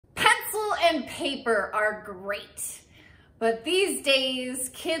and paper are great, but these days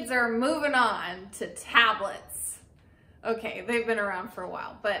kids are moving on to tablets. Okay, they've been around for a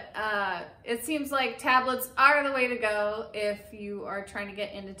while, but it seems like tablets are the way to go if you are trying to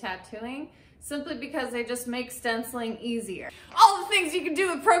get into tattooing, simply because they just make stenciling easier. All the things you can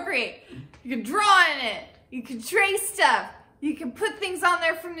do with Procreate. You can draw in it, you can trace stuff, you can put things on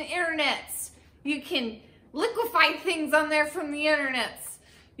there from the internets, you can liquefy things on there from the internets,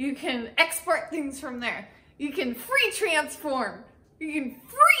 you can export things from there, you can free transform, you can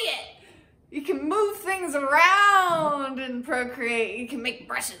free it. You can move things around in Procreate. You can make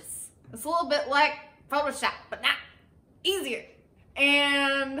brushes. It's a little bit like Photoshop, but not easier.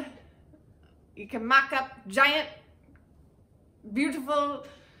 And you can mock up giant, beautiful,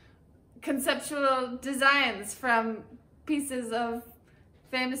 conceptual designs from pieces of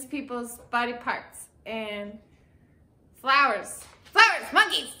famous people's body parts and flowers,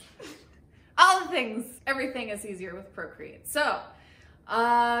 monkeys, all the things. Everything is easier with Procreate. So,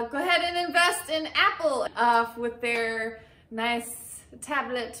 go ahead and invest in Apple with their nice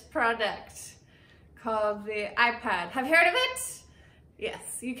tablet product called the iPad. Have you heard of it?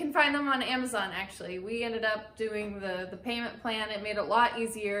 Yes, you can find them on Amazon actually. We ended up doing the payment plan. It made it a lot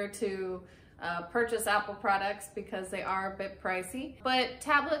easier to purchase Apple products because they are a bit pricey. But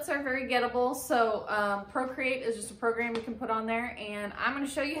tablets are very gettable, so Procreate is just a program you can put on there, and I'm going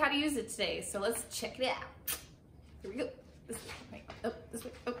to show you how to use it today. So let's check it out. Here we go. This way, oh, this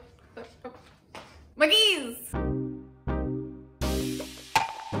way, oh, oh, oh. Monkeys!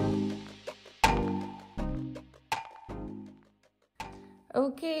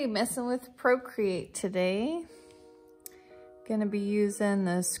 Okay, messing with Procreate today. Gonna be using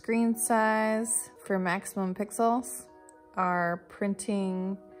the screen size for maximum pixels. Our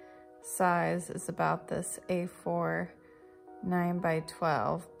printing size is about this A4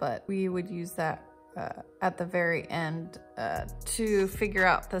 9x12, but we would use that at the very end to figure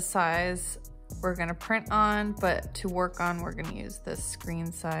out the size we're gonna print on, but to work on, we're gonna use this screen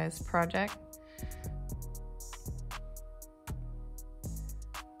size project.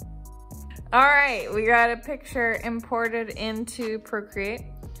 All right, we got a picture imported into Procreate.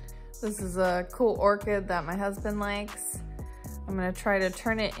 This is a cool orchid that my husband likes. I'm gonna try to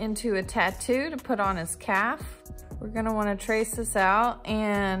turn it into a tattoo to put on his calf. We're gonna wanna trace this out,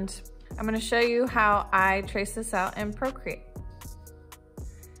 and I'm gonna show you how I trace this out in Procreate.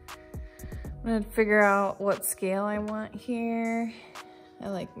 I'm gonna figure out what scale I want here. I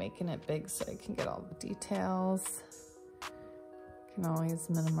like making it big so I can get all the details. Can always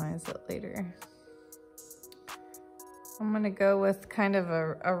minimize it later. I'm gonna go with kind of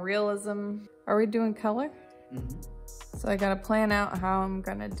a realism. Are we doing color? Mm-hmm. So I gotta plan out how I'm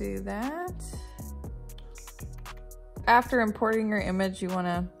gonna do that. After importing your image, you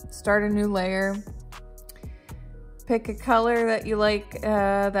wanna start a new layer. Pick a color that you like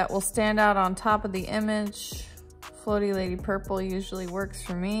that will stand out on top of the image. Floaty Lady purple usually works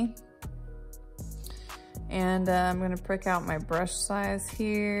for me. And I'm gonna pick out my brush size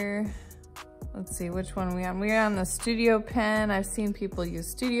here. Let's see which one we on. We're on the Studio Pen. I've seen people use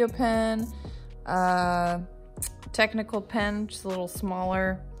Studio Pen. Technical Pen, just a little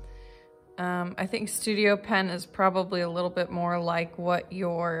smaller. I think Studio Pen is probably a little bit more like what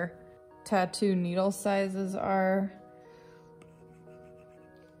your tattoo needle sizes are,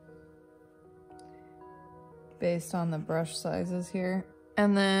 based on the brush sizes here.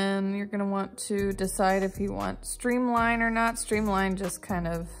 And then you're gonna want to decide if you want streamline or not. Streamline just kind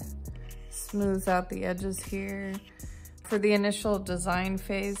of smooths out the edges here. For the initial design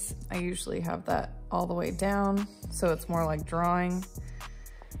phase, I usually have that all the way down, so it's more like drawing.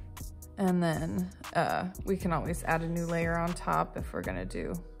 And then we can always add a new layer on top if we're gonna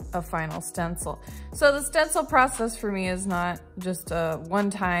do a final stencil. So the stencil process for me is not just a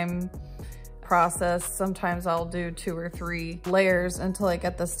one-time process. Sometimes I'll do 2 or 3 layers until I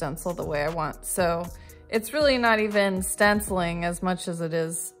get the stencil the way I want. So it's really not even stenciling as much as it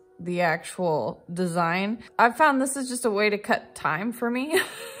is the actual design. I've found this is just a way to cut time for me.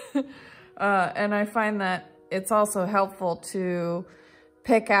 And I find that it's also helpful to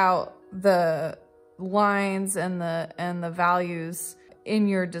pick out the lines and the values in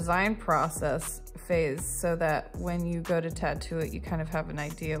your design process phase so that when you go to tattoo it, you kind of have an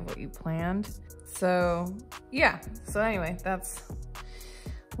idea of what you planned. So yeah, so anyway, that's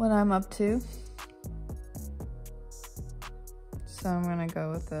what I'm up to. So I'm gonna go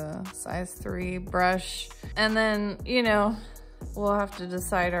with the size 3 brush. And then, you know, we'll have to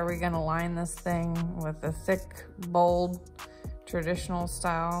decide, are we gonna line this thing with a thick, bold, traditional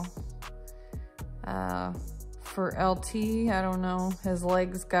style for LT, I don't know, his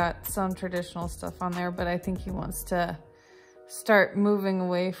legs got some traditional stuff on there, but I think he wants to start moving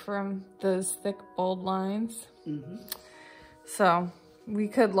away from those thick, bold lines. Mm-hmm. So we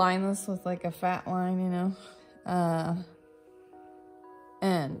could line this with like a fat line, you know,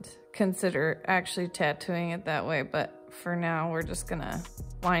 and consider actually tattooing it that way. But for now, we're just gonna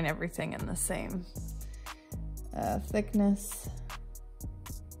line everything in the same thickness.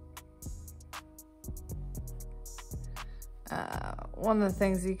 One of the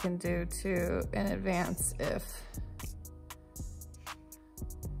things you can do too in advance, if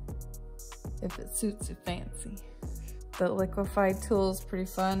it suits your fancy. The liquefied tool is pretty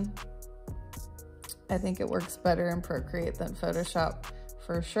fun. I think it works better in Procreate than Photoshop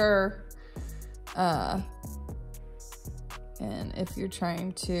for sure. And if you're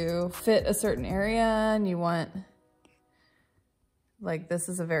trying to fit a certain area and you want, like, this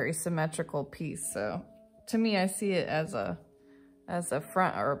is a very symmetrical piece, so to me, I see it as a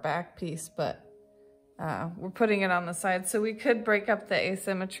front or a back piece, but we're putting it on the side. So we could break up the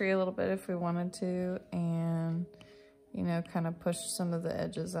asymmetry a little bit if we wanted to, and, you know, kind of push some of the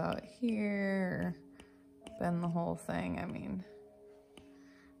edges out here, or bend the whole thing. I mean,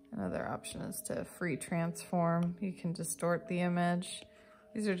 another option is to free transform. You can distort the image.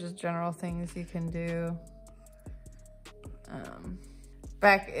 These are just general things you can do.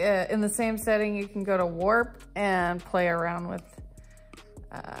 Back in the same setting, you can go to warp and play around with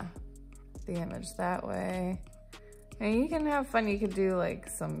the image that way. And you can have fun. You could do like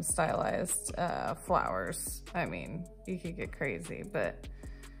some stylized flowers. I mean, you could get crazy, but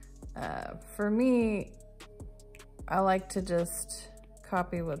for me, I like to just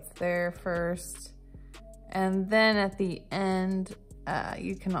copy what's there first. And then at the end,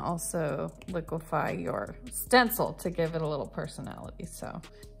 you can also liquefy your stencil to give it a little personality. So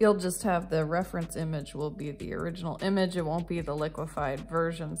you'll just have the reference image will be the original image. It won't be the liquefied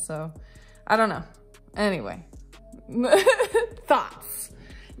version. So I don't know. Anyway, thoughts.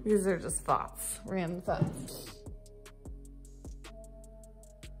 These are just thoughts, random thoughts.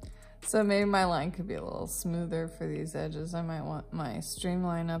 So maybe my line could be a little smoother for these edges. I might want my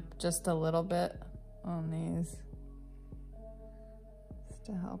streamline up just a little bit on these,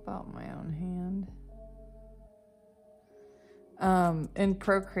 to help out my own hand. In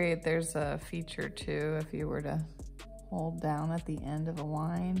Procreate, there's a feature too, if you were to hold down at the end of a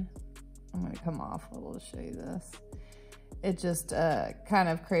line. I'm gonna come off a little to show you this. It just kind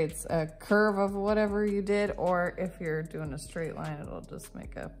of creates a curve of whatever you did, or if you're doing a straight line, it'll just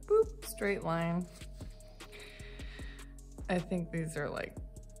make a boop, straight line. I think these are like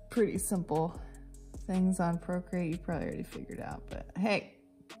pretty simple things on Procreate. You probably already figured out, but hey,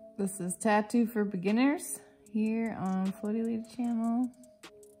 this is Tattoo for Beginners here on Floaty Lady channel.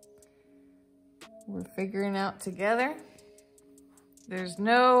 We're figuring out together. There's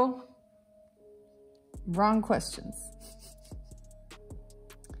no wrong questions.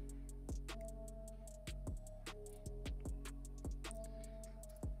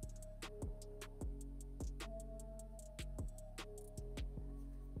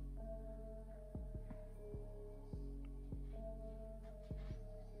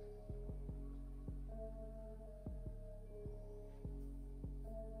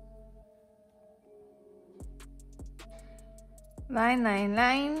 Line, line,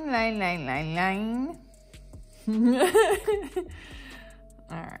 line, line, line, line, line.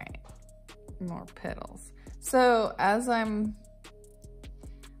 All right, more petals. So as I'm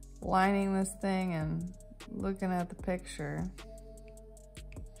lining this thing and looking at the picture,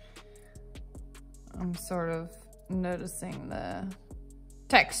 I'm sort of noticing the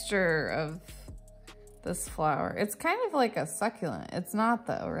texture of this flower. It's kind of like a succulent. It's not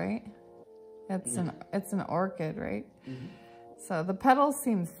though, right? It's an orchid, right? Mm-hmm. So the petals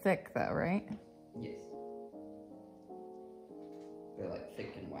seem thick though, right? Yes. They're like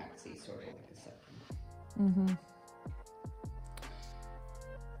thick and waxy, sort of like a succulent. Mm-hmm.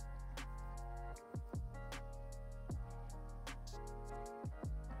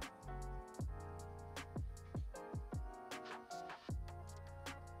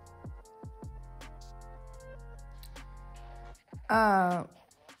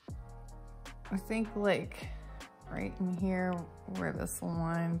 I think like right in here where this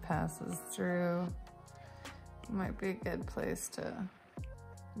line passes through might be a good place to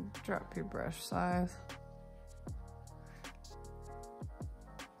drop your brush size.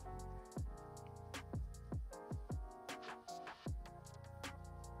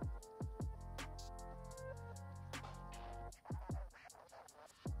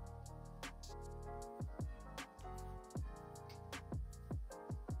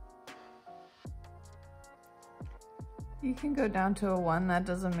 You can go down to a 1. That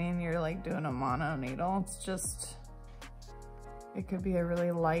doesn't mean you're like doing a mono needle. It's just, it could be a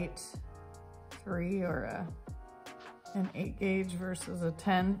really light 3 or an 8 gauge versus a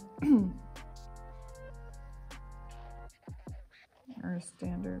 10. Or a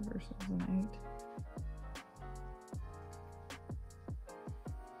standard versus an 8.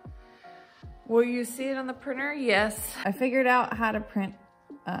 Will you see it on the printer? Yes. I figured out how to print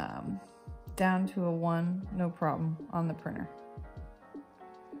down to a 1, no problem, on the printer.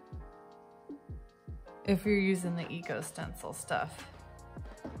 If you're using the Eco Stencil stuff,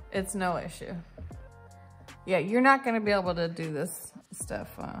 it's no issue. Yeah, you're not gonna be able to do this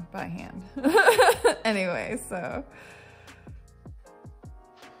stuff by hand. Anyway, so.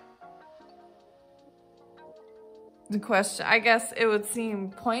 The question, I guess it would seem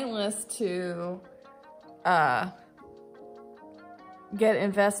pointless to get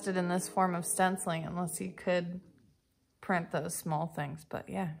invested in this form of stenciling unless you could print those small things, but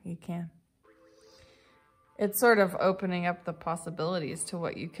yeah, you can. It's sort of opening up the possibilities to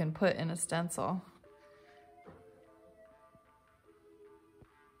what you can put in a stencil.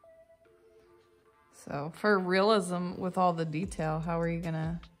 So for realism with all the detail, how are you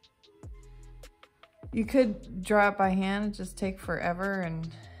gonna... You could draw it by hand, and just take forever, and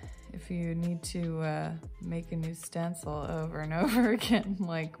if you need to make a new stencil over and over again,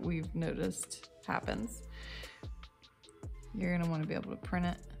 like we've noticed happens, you're gonna want to be able to print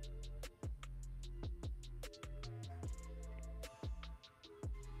it.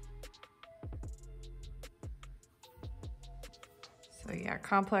 So yeah,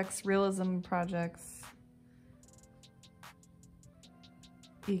 complex realism projects,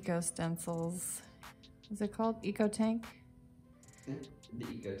 eco stencils. Is it called Eco Tank? The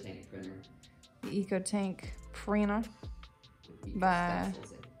Eco Tank printer. The Eco Tank printer by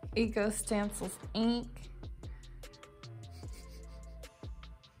Eco Stencils Inc.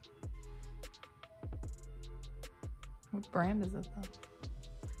 What brand is it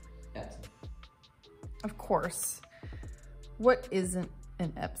though? Epson. Of course. What isn't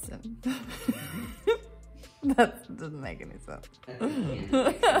an Epson? That doesn't make any sense.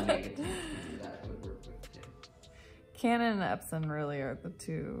 Canon and Epson really are the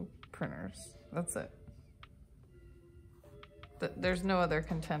 2 printers. That's it. There's no other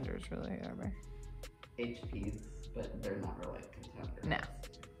contenders really, are there? HPs, but they're not really contenders. No.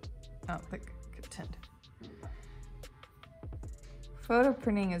 I don't think contender. Photo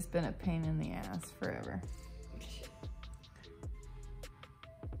printing has been a pain in the ass forever.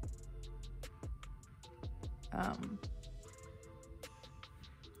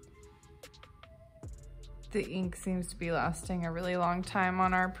 The ink seems to be lasting a really long time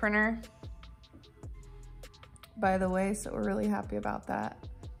on our printer, by the way, so we're really happy about that.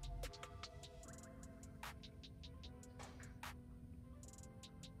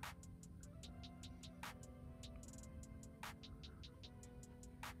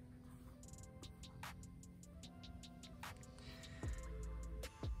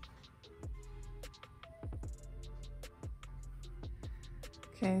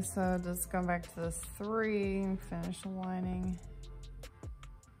 Okay, so just go back to this 3 and finish aligning.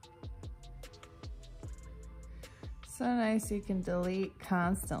 So nice, you can delete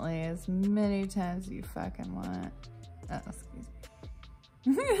constantly as many times as you fucking want. Oh, excuse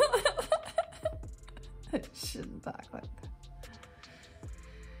me. I shouldn't talk like that.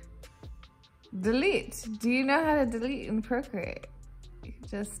 Delete. Do you know how to delete in Procreate? You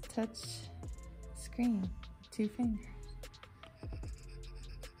just touch screen with 2 fingers.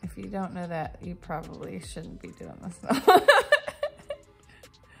 If you don't know that, you probably shouldn't be doing this now.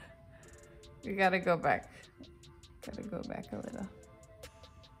 We gotta go back. Gotta go back a little.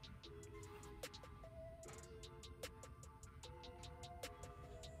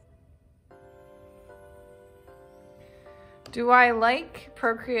 Do I like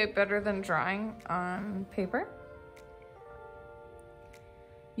Procreate better than drawing on paper?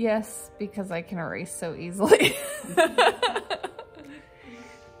 Yes, because I can erase so easily.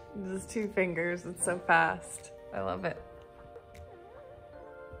 Just 2 fingers, it's so fast. I love it.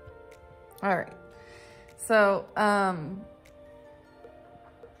 All right, so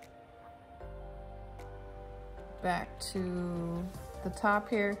back to the top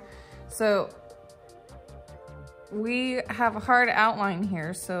here. So we have a hard outline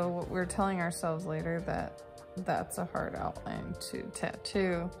here, so we're telling ourselves later that that's a hard outline to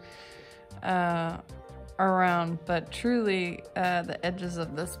tattoo around, but truly the edges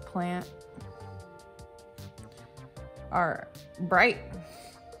of this plant are bright,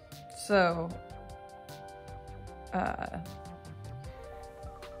 so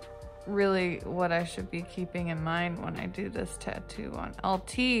really what I should be keeping in mind when I do this tattoo on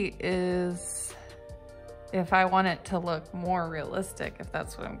LT is if I want it to look more realistic, if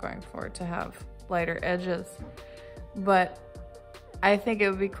that's what I'm going for, to have lighter edges. But I think it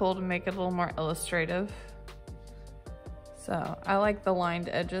would be cool to make it a little more illustrative. So I like the lined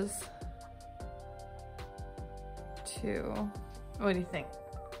edges too. What do you think?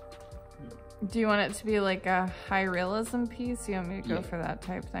 Do you want it to be like a high realism piece? You want me to go for that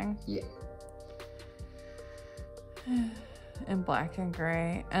type thing? Yeah. In black and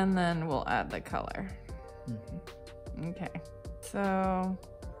gray, and then we'll add the color. Okay, so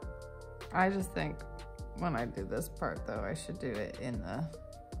I just think when I do this part though, I should do it in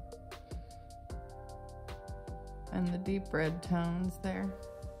the deep red tones there.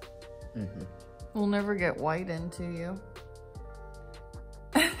 We'll never get white into you.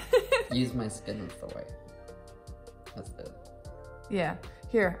 Use my skin with the white. That's it. Yeah,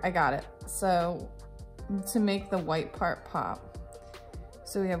 here, I got it. So to make the white part pop,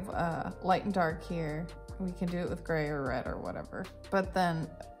 so we have light and dark here. We can do it with gray or red or whatever. But then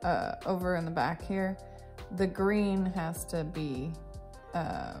over in the back here, the green has to be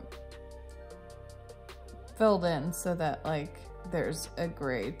filled in so that like there's a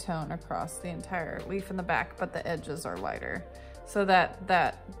gray tone across the entire leaf in the back, but the edges are lighter. So that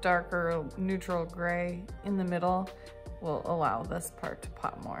darker neutral gray in the middle will allow this part to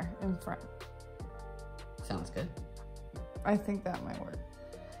pop more in front. Sounds good. I think that might work.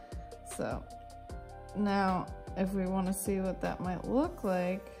 So now if we want to see what that might look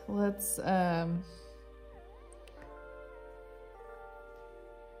like, let's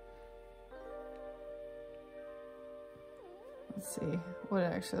see what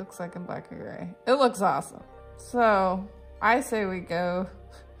it actually looks like in black and gray. It looks awesome. So I say we go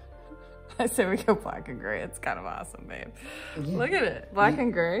black and gray. It's kind of awesome, babe. Yeah. Look at it. Black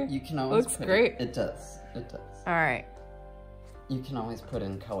and gray. You can always looks great. It does. It does. All right. You can always put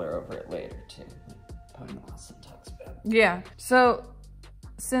in color over it later too. Pony Lawson talks about. Yeah. So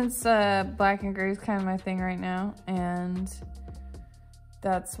since black and gray is kind of my thing right now, and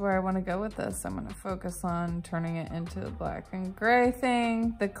that's where I want to go with this. I'm going to focus on turning it into a black and gray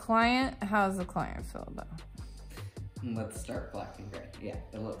thing. The client, how's the client feel about it? Let's start black and gray. Yeah,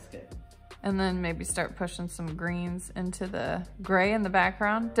 it looks good. And then maybe start pushing some greens into the gray in the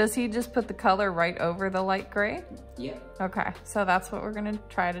background. Does he just put the color right over the light gray? Yep. Okay, so that's what we're gonna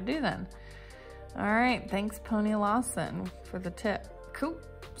try to do then. All right, thanks Pony Lawson for the tip. Cool.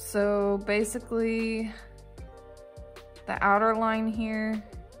 So basically, the outer line here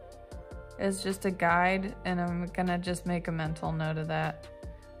is just a guide, and I'm gonna just make a mental note of that.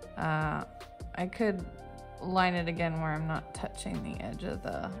 I could line it again where I'm not touching the edge of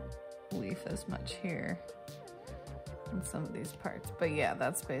the leaf as much here in some of these parts. But yeah,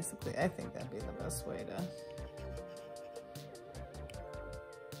 that's basically, I think that'd be the best way to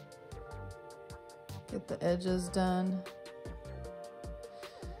get the edges done.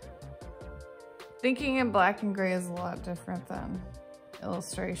 Thinking in black and gray is a lot different than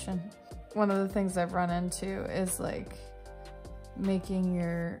illustration. One of the things I've run into is like making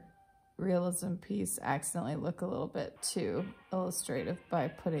your realism piece accidentally look a little bit too illustrative by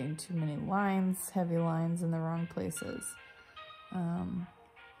putting too many lines, heavy lines in the wrong places.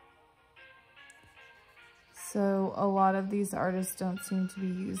 So a lot of these artists don't seem to be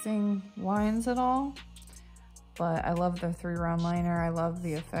using lines at all, but I love the 3-round liner. I love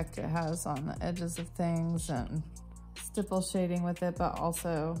the effect it has on the edges of things and stipple shading with it, but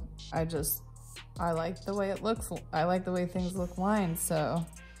also I like the way it looks. I like the way things look lined, so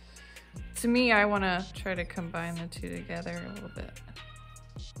to me, I want to try to combine the two together a little bit.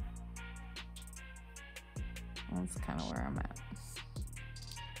 That's kind of where I'm at.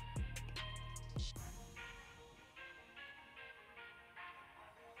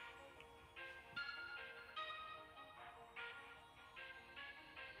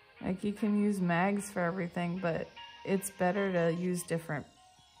 Like you can use mags for everything, but it's better to use different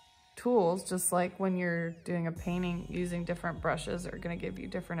tools, just like when you're doing a painting, using different brushes are going to give you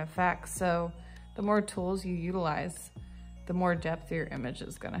different effects. So the more tools you utilize, the more depth your image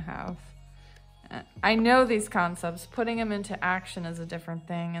is going to have. I know these concepts, putting them into action is a different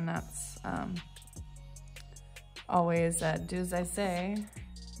thing, and that's always do as I say,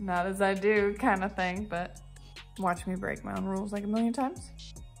 not as I do kind of thing, but watch me break my own rules like a million times.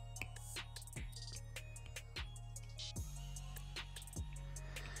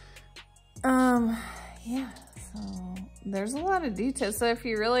 Yeah, so there's a lot of details. So if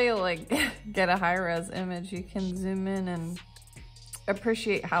you really like get a high-res image, you can zoom in and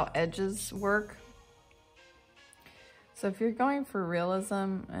appreciate how edges work. So if you're going for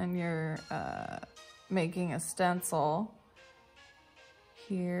realism and you're making a stencil,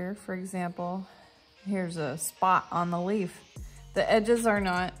 here, for example, here's a spot on the leaf. The edges are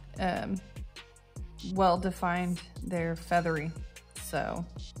not well defined, they're feathery. So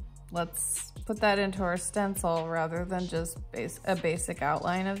let's put that into our stencil rather than just a basic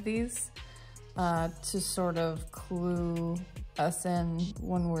outline of these to sort of clue us in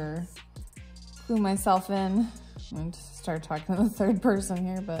when we're, clue myself in. I'm going to start talking to the third person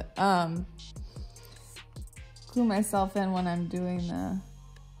here, but clue myself in when I'm doing the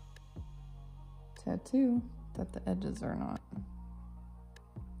tattoo that the edges are not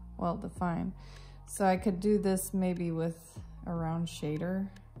well defined. So I could do this maybe with a round shader,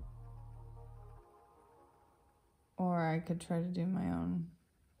 or I could try to do my own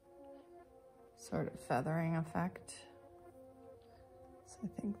sort of feathering effect. So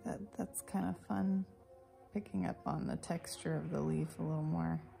I think that that's kind of fun, picking up on the texture of the leaf a little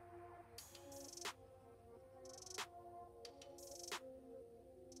more.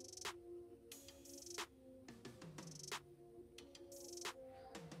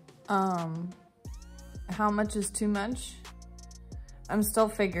 How much is too much? I'm still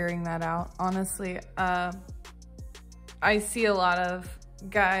figuring that out, honestly. I see a lot of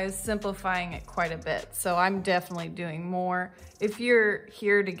guys simplifying it quite a bit, so I'm definitely doing more. If you're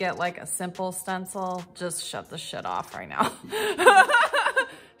here to get like a simple stencil, just shut the shit off right now.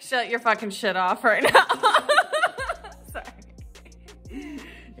 Shut your fucking shit off right now. Sorry.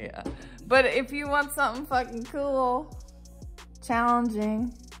 Yeah. But if you want something fucking cool,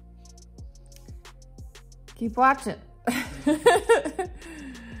 challenging, keep watching.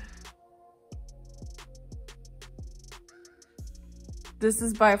 This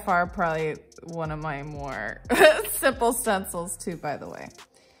is by far probably one of my more simple stencils too, by the way.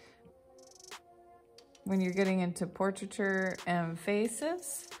 When you're getting into portraiture and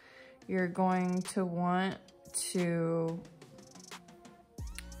faces, you're going to want to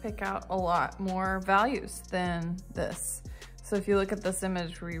pick out a lot more values than this. So if you look at this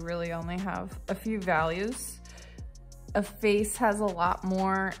image, we really only have a few values. A face has a lot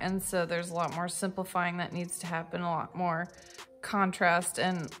more, and so there's a lot more simplifying that needs to happen, a lot more contrast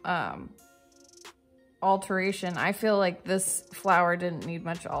and alteration. I feel like this flower didn't need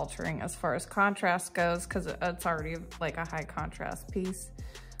much altering as far as contrast goes because it's already like a high contrast piece.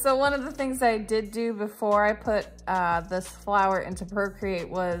 So one of the things I did do before I put this flower into Procreate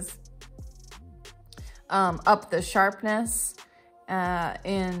was up the sharpness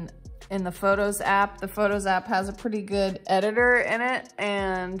in the Photos app. The Photos app has a pretty good editor in it,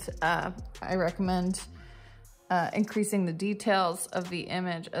 and I recommend increasing the details of the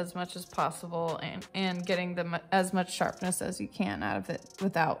image as much as possible and getting them as much sharpness as you can out of it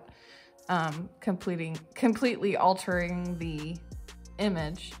without completely altering the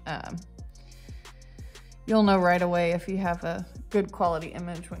image. You'll know right away if you have a good quality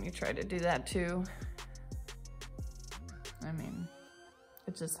image when you try to do that too. I mean,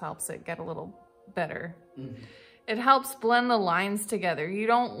 it just helps it get a little better. Mm-hmm. It helps blend the lines together. You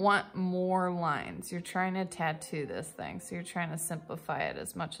don't want more lines. You're trying to tattoo this thing, so you're trying to simplify it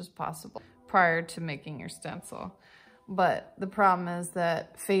as much as possible prior to making your stencil. But the problem is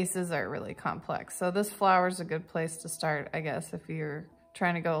that faces are really complex. So this flower is a good place to start, I guess, if you're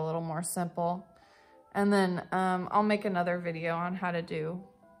trying to go a little more simple. And then I'll make another video on how to do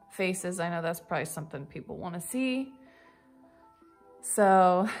faces. I know that's probably something people want to see.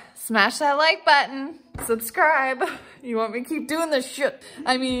 So smash that like button, subscribe. You want me to keep doing this shit?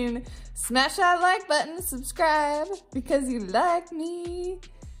 I mean, smash that like button, subscribe, because you like me.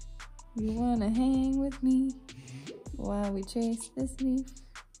 You wanna hang with me while we chase this leaf.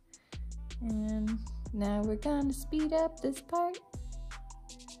 And now we're gonna speed up this part.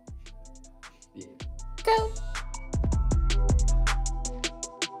 Yeah. Go.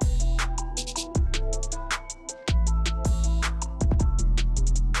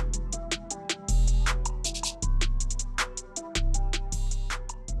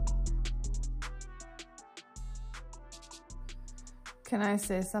 Can I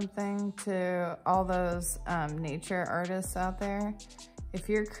say something to all those nature artists out there? If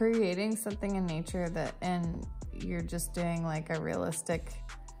you're creating something in nature and you're just doing like a realistic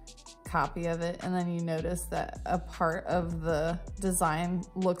copy of it, and then you notice that a part of the design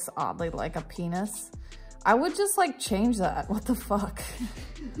looks oddly like a penis, I would just like change that. What the fuck?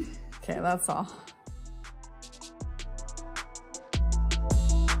 Okay, that's all.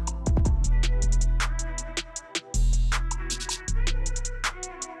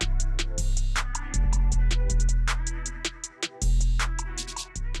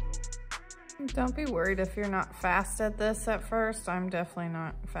 Don't be worried if you're not fast at this at first. I'm definitely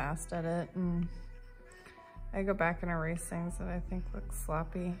not fast at it. And I go back and erase things that I think look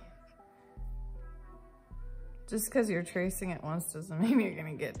sloppy. Just because you're tracing it once doesn't mean you're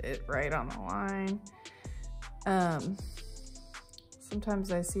gonna get it right on the line.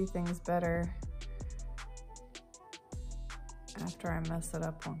 Sometimes I see things better after I mess it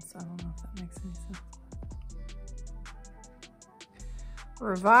up once. I don't know if that makes any sense.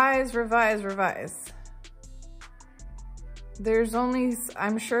 Revise, revise, revise. There's only,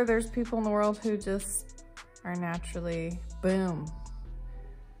 I'm sure there's people in the world who just are naturally, boom,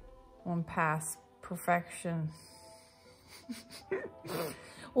 one pass, perfection.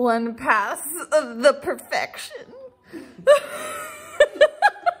 One pass of the perfection.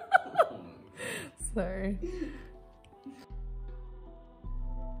 Sorry.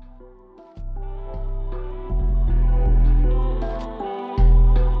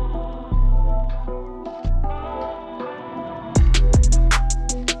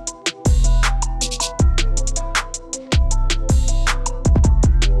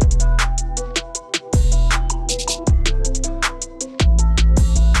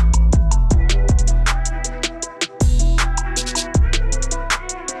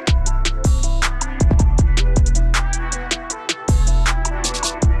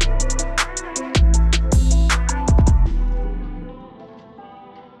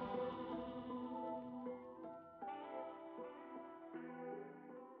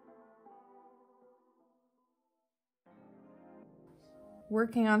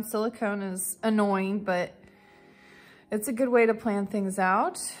 Working on silicone is annoying, but it's a good way to plan things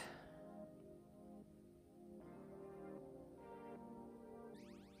out.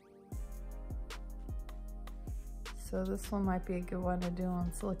 So this one might be a good one to do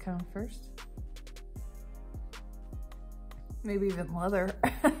on silicone first. Maybe even leather.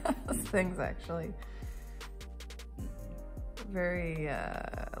 This thing's actually very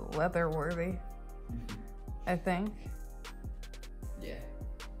leather worthy, I think. Yeah.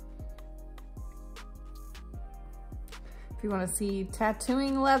 If you want to see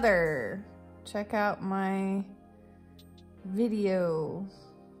tattooing leather, check out my video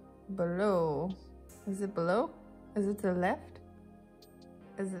below. Is it below? Is it to the left?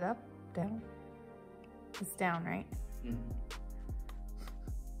 Is it up? Down? It's down, right? Mm-hmm.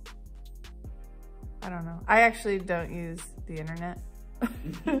 I don't know. I actually don't use the internet.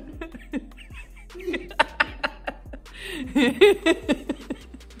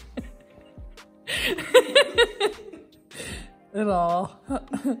 At all.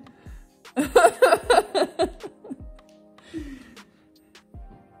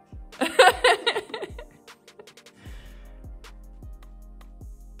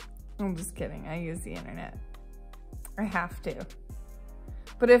 I'm just kidding. I use the internet. I have to.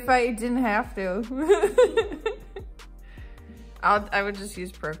 But if I didn't have to, I would just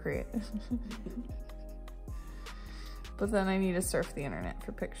use Procreate. But then I need to surf the internet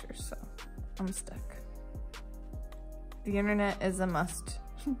for pictures, so I'm stuck. The internet is a must.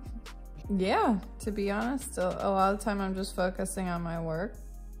 Yeah, to be honest, a lot of the time I'm just focusing on my work.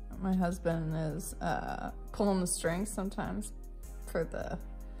 My husband is pulling the strings sometimes for the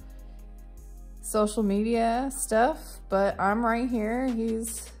social media stuff, but I'm right here.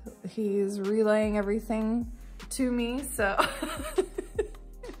 He's relaying everything to me, so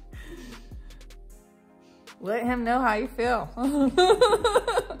let him know how you feel.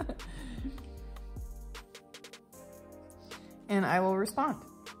 And I will respond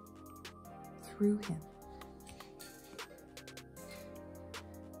through him.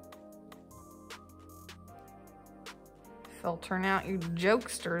 Filtering out you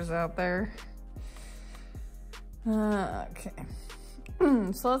jokesters out there. Okay.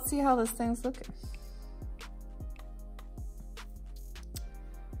 So let's see how this thing's looking.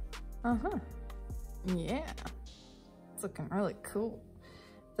 Yeah. It's looking really cool.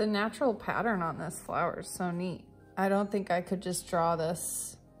 The natural pattern on this flower is so neat. I don't think I could just draw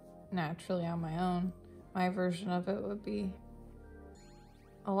this naturally on my own. My version of it would be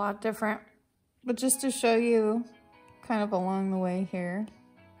a lot different. But just to show you kind of along the way here,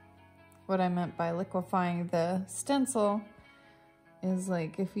 what I meant by liquefying the stencil is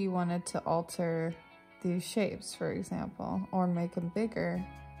like if you wanted to alter these shapes, for example, or make them bigger,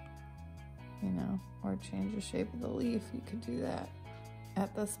 you know, or change the shape of the leaf, you could do that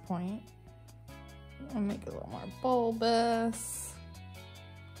at this point. I'll make it a little more bulbous,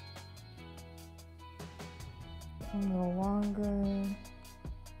 a little longer.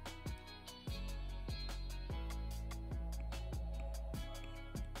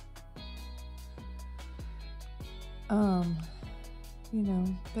 You know,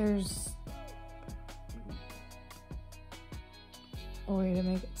 there's a way to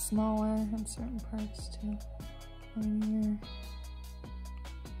make it smaller in certain parts too. Linear.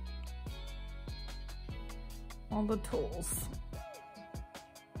 All the tools.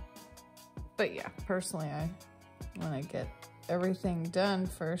 But yeah, personally, I want to get everything done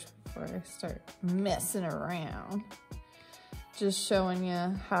first before I start messing around. Just showing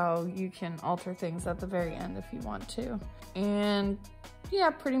you how you can alter things at the very end if you want to. And yeah,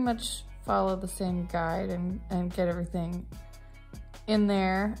 pretty much follow the same guide and get everything in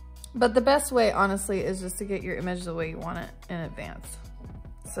there. But the best way, honestly, is just to get your image the way you want it in advance,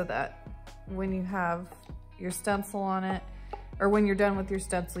 so that when you have your stencil on it, or when you're done with your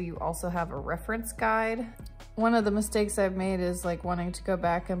stencil, you also have a reference guide. One of the mistakes I've made is like wanting to go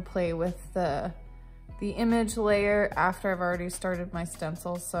back and play with the image layer after I've already started my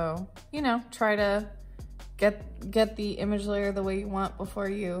stencil. So, you know, try to get the image layer the way you want before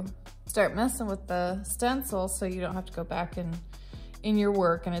you start messing with the stencil, so you don't have to go back in your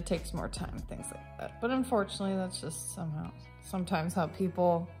work and it takes more time, things like that. But unfortunately, that's just sometimes how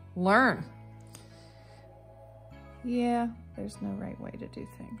people learn. Yeah, there's no right way to do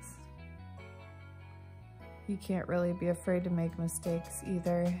things. You can't really be afraid to make mistakes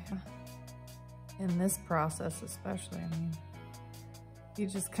either. In this process especially, I mean, you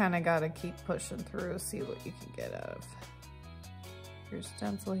just kind of got to keep pushing through, see what you can get out of your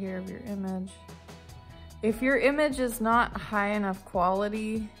stencil here of your image. If your image is not high enough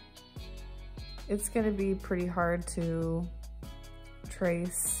quality, it's going to be pretty hard to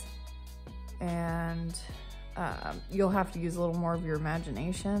trace, and you'll have to use a little more of your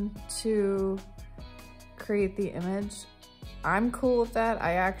imagination to create the image. I'm cool with that.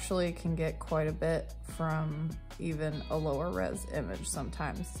 I actually can get quite a bit from even a lower res image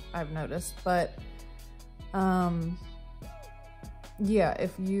sometimes, I've noticed. But yeah,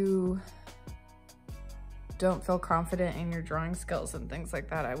 if you don't feel confident in your drawing skills and things like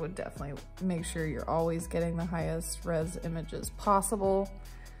that, I would definitely make sure you're always getting the highest res images possible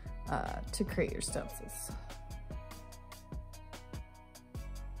to create your stencils.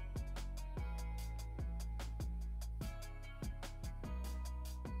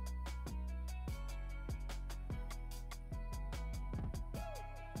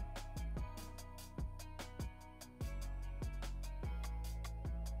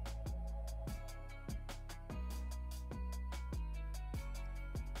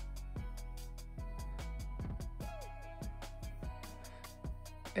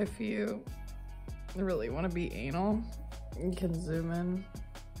 If you really want to be anal, you can zoom in.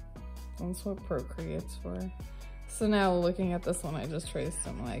 That's what Procreate's for. So now looking at this one I just traced,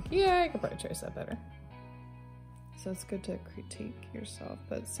 I'm like, yeah, I could probably trace that better. So it's good to critique yourself,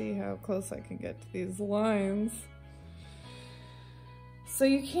 but see how close I can get to these lines. So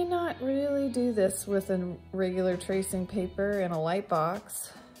you cannot really do this with a regular tracing paper and a light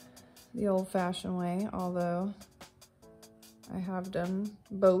box, the old-fashioned way, although I have done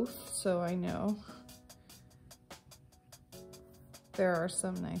both, so I know there are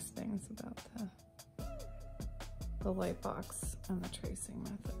some nice things about the light box and the tracing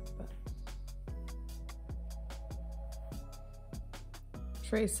method, but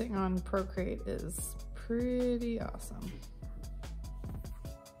tracing on Procreate is pretty awesome.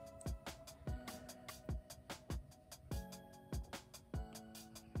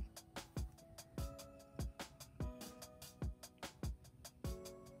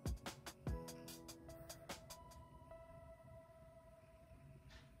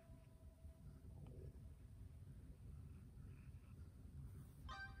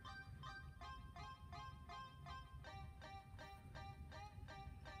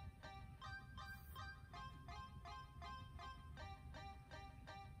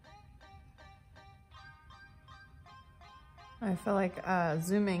 I feel like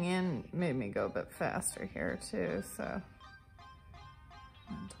zooming in made me go a bit faster here too, so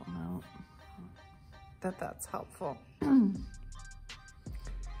mental note that's helpful.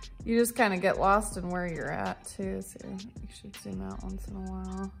 You just kind of get lost in where you're at too, so you should zoom out once in a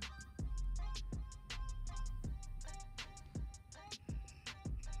while.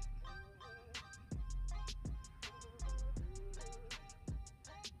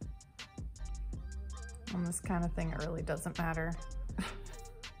 On this kind of thing, it really doesn't matter.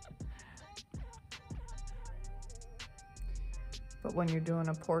 But when you're doing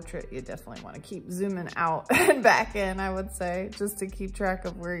a portrait, you definitely want to keep zooming out and back in, I would say, just to keep track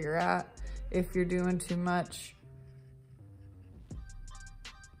of where you're at if you're doing too much.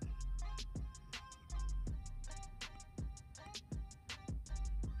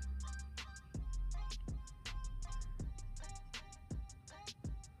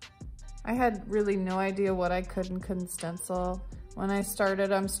 I had really no idea what I could and couldn't stencil when I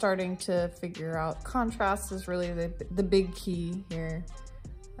started, I'm starting to figure out contrast is really the big key here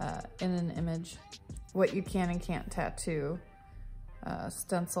in an image. What you can and can't tattoo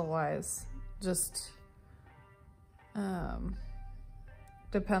stencil wise. Just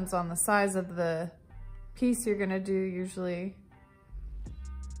depends on the size of the piece you're gonna do usually.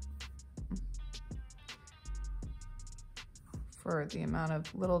 For the amount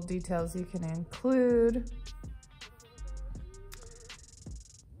of little details you can include.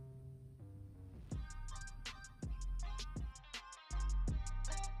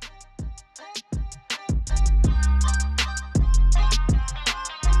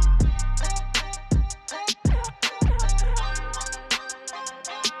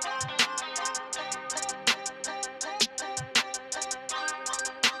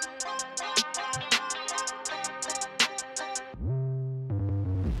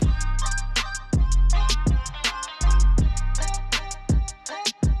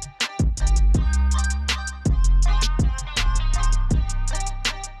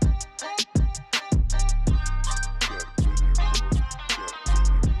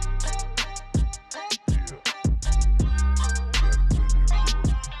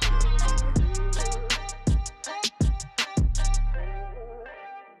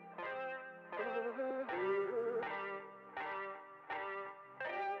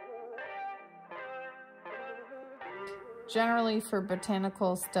 Generally for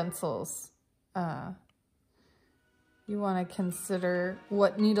botanical stencils, you want to consider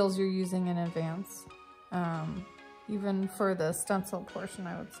what needles you're using in advance. Even for the stencil portion,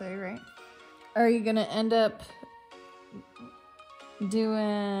 I would say, right? Are you going to end up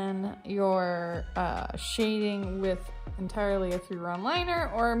doing your shading with entirely a 3-round liner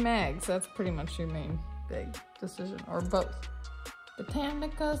or mags? That's pretty much your main big decision, or both.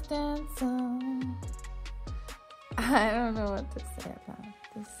 Botanical stencil. I don't know what to say about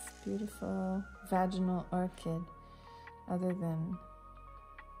this beautiful vaginal orchid other than,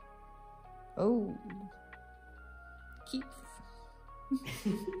 oh, Keith.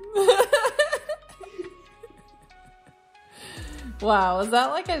 Wow, was that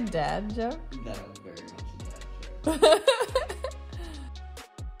like a dad joke? That was very much a dad joke.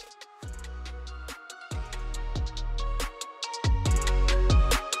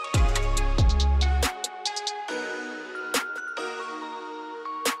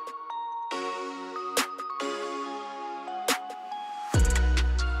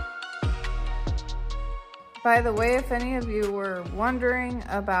 By the way, if any of you were wondering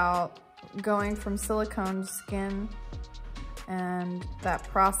about going from silicone to skin and that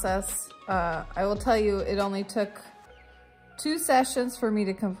process, I will tell you it only took 2 sessions for me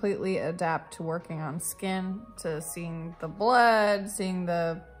to completely adapt to working on skin, to seeing the blood, seeing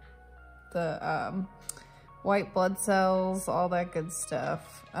the white blood cells, all that good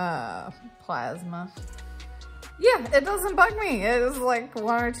stuff, plasma. Yeah, it doesn't bug me. It is like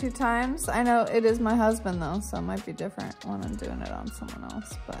 1 or 2 times. I know it is my husband though, so it might be different when I'm doing it on someone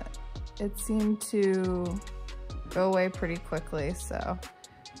else, but it seemed to go away pretty quickly, so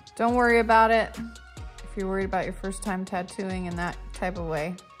don't worry about it if you're worried about your first time tattooing in that type of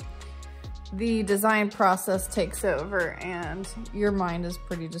way. The design process takes over and your mind is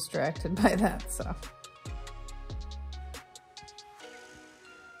pretty distracted by that, so.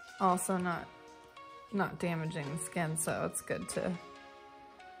 Also not damaging the skin, so it's good to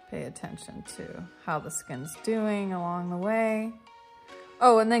pay attention to how the skin's doing along the way.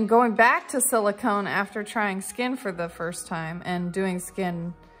 Oh, and then going back to silicone after trying skin for the first time and doing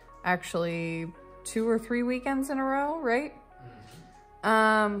skin actually 2 or 3 weekends in a row, right?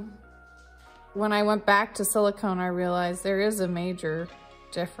 When I went back to silicone, I realized there is a major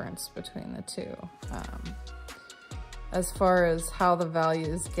difference between the two as far as how the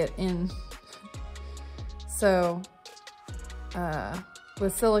values get in. So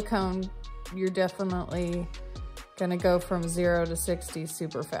with silicone, you're definitely gonna go from 0 to 60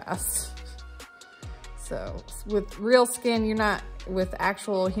 super fast. So with real skin, you're not, with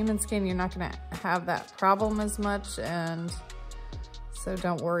actual human skin, you're not gonna have that problem as much, and so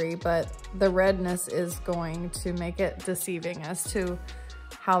don't worry, but the redness is going to make it deceiving as to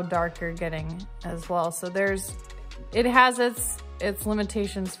how dark you're getting as well. So it has its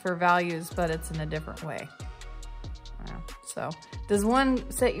limitations for values, but it's in a different way. So does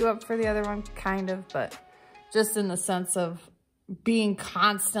one set you up for the other one? Kind of, but just in the sense of being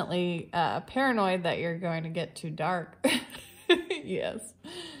constantly paranoid that you're going to get too dark. Yes.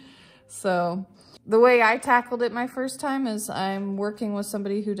 So the way I tackled it my first time is I'm working with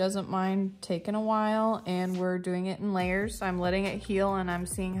somebody who doesn't mind taking a while, and we're doing it in layers. I'm letting it heal and I'm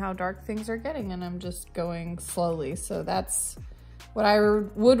seeing how dark things are getting, and I'm just going slowly. So that's What I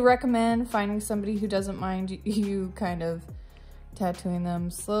would recommend, finding somebody who doesn't mind you kind of tattooing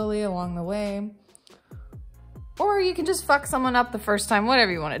them slowly along the way. Or you can just fuck someone up the first time,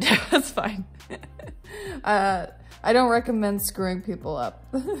 whatever you want to do, that's fine. I don't recommend screwing people up.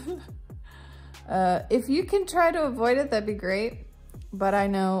 If you can try to avoid it, that'd be great. But I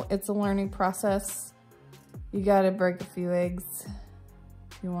know it's a learning process. You gotta break a few eggs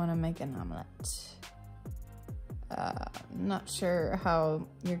if you want to make an omelet. I'm not sure how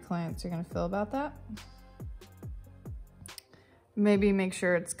your clients are gonna feel about that. Maybe make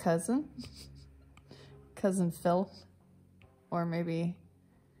sure it's cousin Phil, or maybe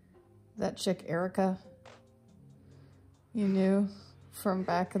that chick Erica you knew from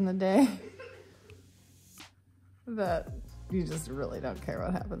back in the day, that you just really don't care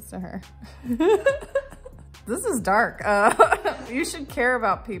what happens to her. This is dark. You should care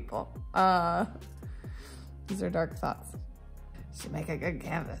about people. These are dark thoughts. Should make a good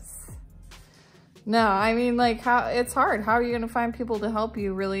canvas. No, I mean, like, how it's hard. How are you gonna find people to help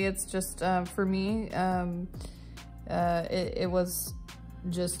you? Really, it's just for me. It was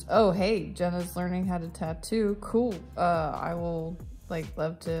just, oh hey, Jenna's learning how to tattoo. Cool. I will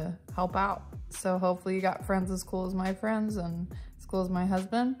love to help out. So hopefully you got friends as cool as my friends and as cool as my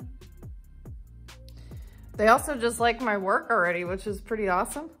husband. They also just like my work already, which is pretty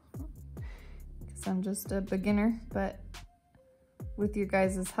awesome. Because I'm just a beginner, but with your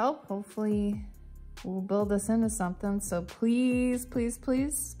guys' help, hopefully we'll build this into something. So please, please,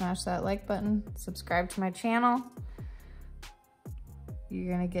 please smash that like button, subscribe to my channel.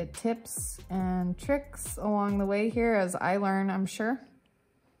 You're gonna get tips and tricks along the way here as I learn, I'm sure.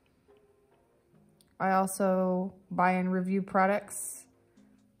 I also buy and review products,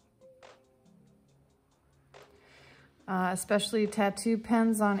 especially tattoo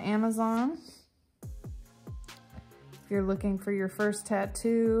pens on Amazon. If you're looking for your first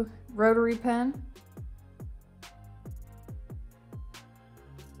tattoo, rotary pen.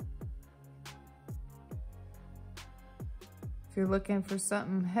 If you're looking for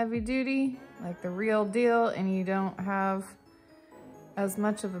something heavy duty, like the real deal, and you don't have as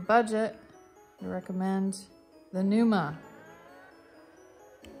much of a budget, I recommend the Numa.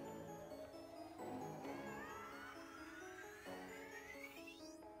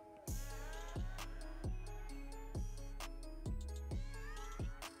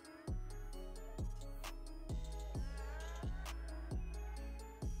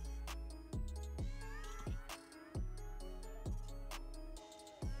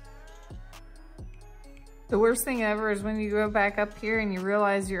 The worst thing ever is when you go back up here and you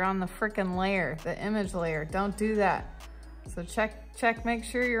realize you're on the frickin' layer, the image layer. Don't do that. So check, make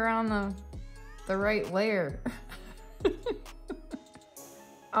sure you're on the right layer.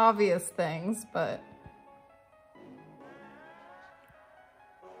 Obvious things, but.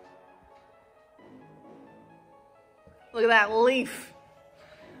 Look at that leaf.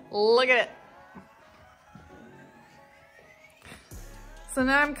 Look at it. So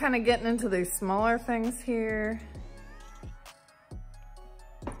now I'm kind of getting into these smaller things here.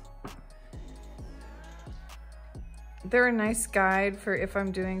 They're a nice guide for if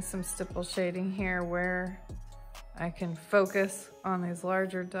I'm doing some stipple shading here where I can focus on these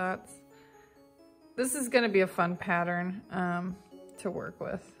larger dots. This is going to be a fun pattern to work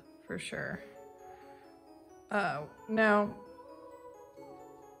with for sure. Now,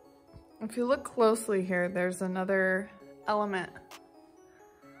 if you look closely here, there's another element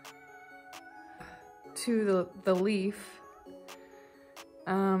to the leaf.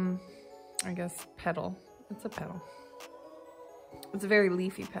 I guess petal. It's a petal. It's a very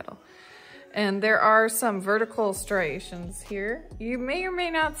leafy petal. And there are some vertical striations here. You may or may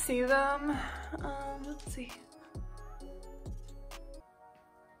not see them. Let's see.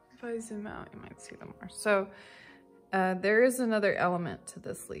 If I zoom out, you might see them more. So there is another element to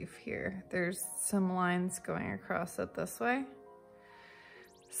this leaf here. There's some lines going across it this way.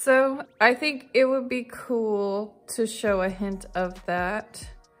 So I think it would be cool to show a hint of that.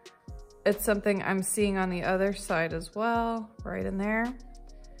 It's something I'm seeing on the other side as well, right in there.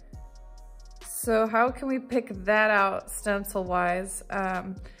 So how can we pick that out stencil-wise?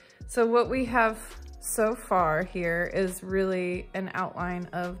 So what we have so far here is really an outline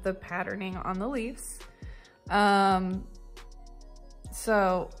of the patterning on the leaves.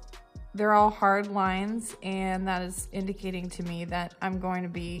 So they're all hard lines, and that is indicating to me that I'm going to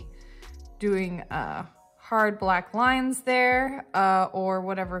be doing hard black lines there, or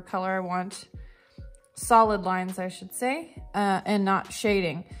whatever color I want. Solid lines, I should say, and not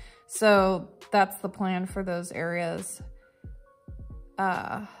shading. So that's the plan for those areas.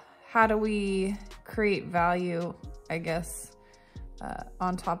 How do we create value, I guess,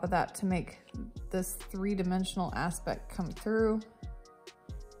 on top of that to make this three-dimensional aspect come through.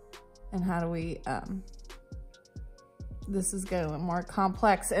 And how do we, this is getting a little more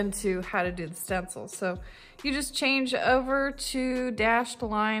complex into how to do the stencil. So you just change over to dashed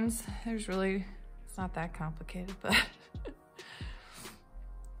lines. There's really, it's not that complicated, but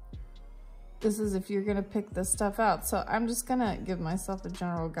this is if you're gonna pick this stuff out. So I'm just gonna give myself a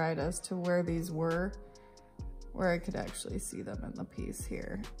general guide as to where these were, where I could actually see them in the piece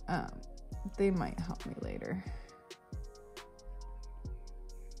here. They might help me later.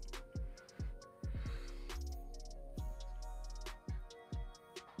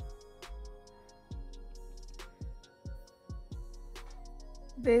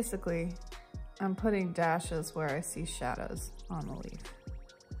 Basically, I'm putting dashes where I see shadows on the leaf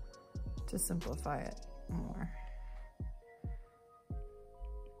to simplify it more.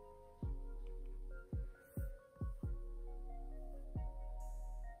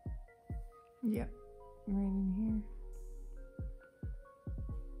 Yep, right in here.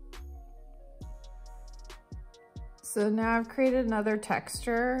 So now I've created another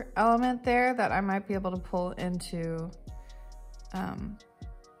texture element there that I might be able to pull into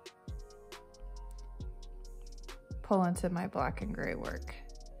my black and gray work.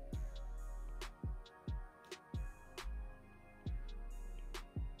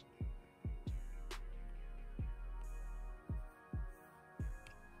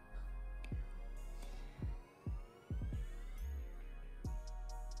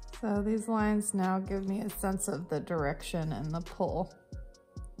 So these lines now give me a sense of the direction and the pull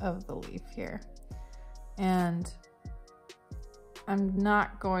of the leaf here. And I'm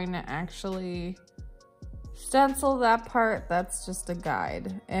not going to actually stencil that part, that's just a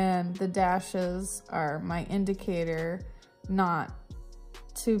guide. And the dashes are my indicator, not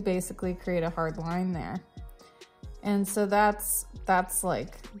to basically create a hard line there. And so that's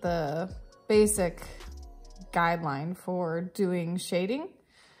like the basic guideline for doing shading.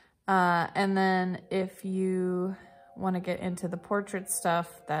 And then if you want to get into the portrait stuff,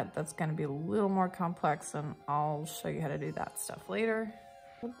 that's going to be a little more complex, and I'll show you how to do that stuff later.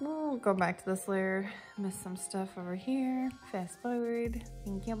 We'll go back to this layer, miss some stuff over here, fast forward,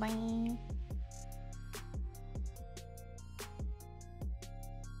 thank you, bye.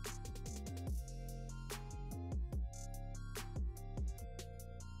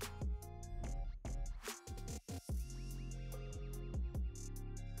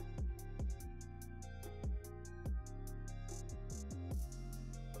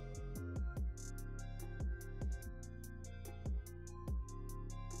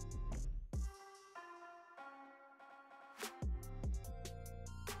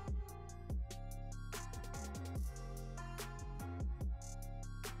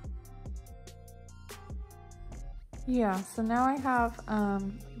 Yeah, so now I have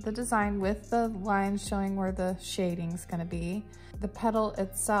the design with the lines showing where the shading's gonna be. The petal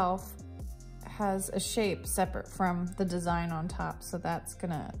itself has a shape separate from the design on top, so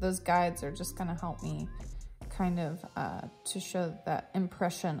those guides are just gonna help me kind of to show that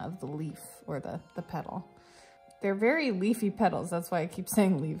impression of the leaf or the petal. They're very leafy petals, that's why I keep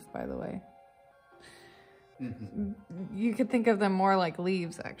saying leaf, by the way. You could think of them more like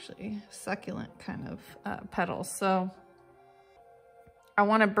leaves, actually, succulent kind of petals. So I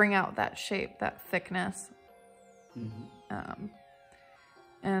want to bring out that shape, that thickness.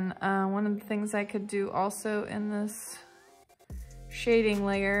 And one of the things I could do also in this shading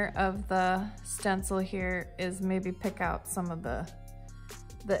layer of the stencil here is maybe pick out some of the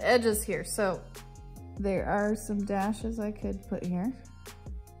edges here. So there are some dashes I could put here,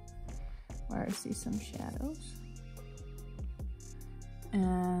 where I see some shadows.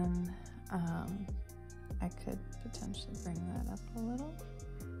 And I could potentially bring that up a little.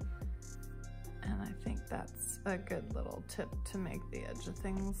 And I think that's a good little tip to make the edge of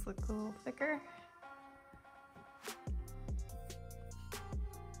things look a little thicker.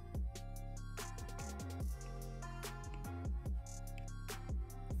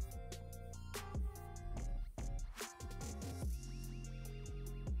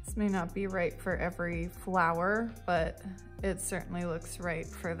 This may not be right for every flower, but it certainly looks right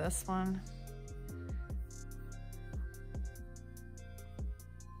for this one.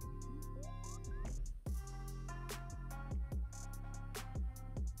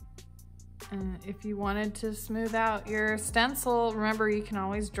 And if you wanted to smooth out your stencil, remember you can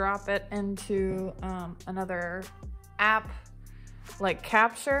always drop it into another app like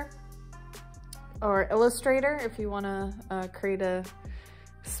Capture or Illustrator if you want to create a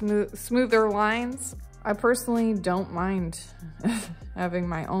smoother lines. I personally don't mind having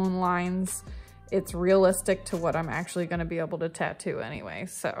my own lines it's realistic to what I'm actually going to be able to tattoo anyway.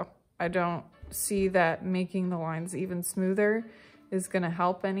 So I don't see that making the lines even smoother is going to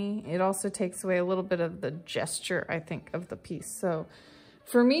help any. It also takes away a little bit of the gesture, I think, of the piece. So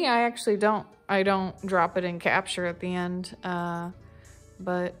for me, I actually don't drop it in capture at the end,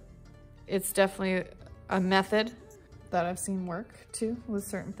 but it's definitely a method that I've seen work too with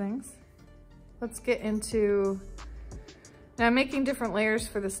certain things. Let's get into, now I'm making different layers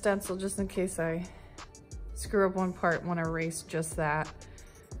for the stencil just in case I screw up one part and want to erase just that.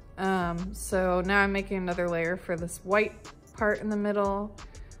 So now I'm making another layer for this white part in the middle.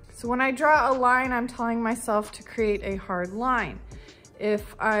 So when I draw a line, I'm telling myself to create a hard line.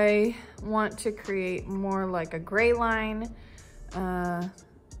 If I want to create more like a gray line,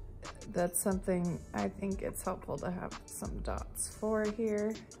 that's something I think it's helpful to have some dots for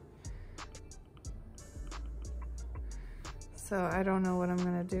here. So I don't know what I'm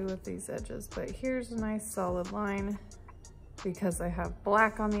gonna do with these edges, but here's a nice solid line because I have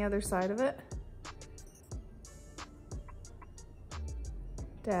black on the other side of it.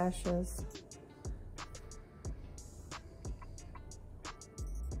 Dashes.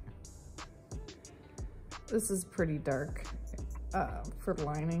 This is pretty dark for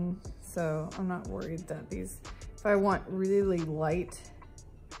lining, so I'm not worried that these, if I want really light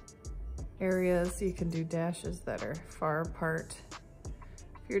areas, you can do dashes that are far apart.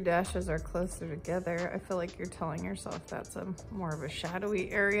 If your dashes are closer together, I feel like you're telling yourself that's a more of a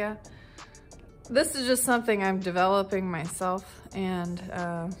shadowy area. This is just something I'm developing myself, and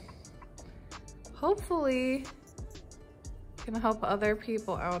hopefully can help other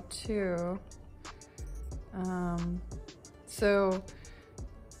people out too. So,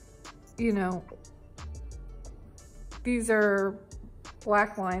 you know, these are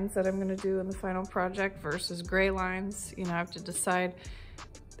black lines that I'm gonna do in the final project versus gray lines. You know, I have to decide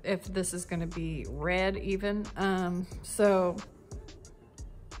if this is gonna be red even. So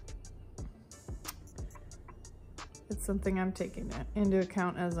it's something I'm taking into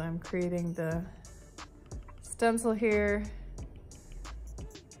account as I'm creating the stencil here.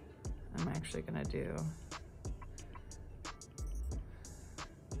 I'm actually gonna do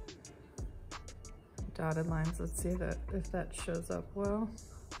dotted lines. Let's see that if that shows up well.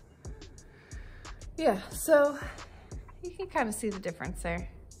 Yeah, so you can kind of see the difference there.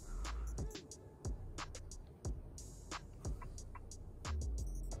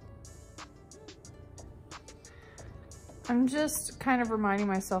 I'm just kind of reminding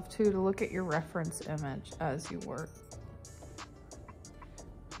myself too to look at your reference image as you work.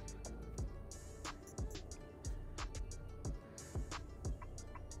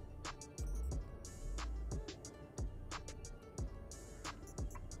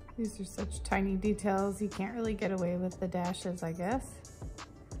 These are such tiny details, you can't really get away with the dashes, I guess.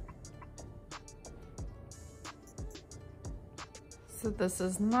 So this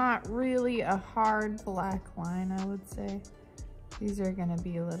is not really a hard black line, I would say. These are gonna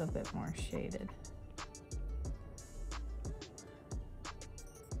be a little bit more shaded.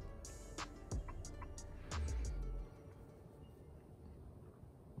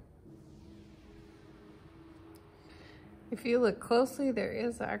 If you look closely, there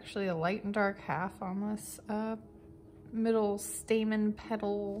is actually a light and dark half on this middle stamen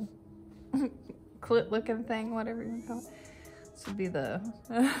petal clit looking thing, whatever you call it. This would be the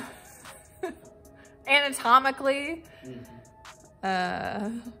anatomically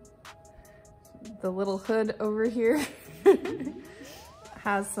the little hood over here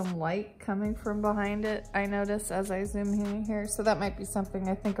has some light coming from behind it, I notice as I zoom in here. So that might be something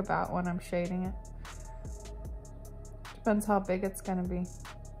I think about when I'm shading it. Depends how big it's gonna be.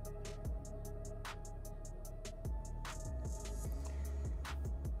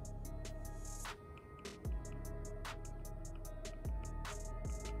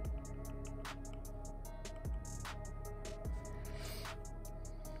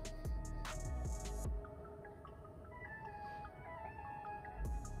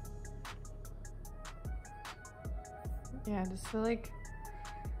 Yeah, I just feel like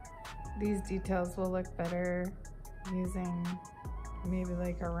these details will look better using maybe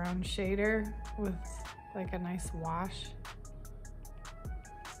like a round shader with like a nice wash.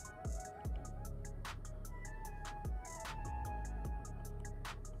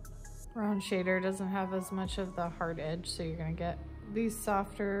 Round shader doesn't have as much of the hard edge, so you're gonna get these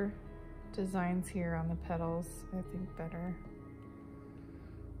softer designs here on the petals, I think, better.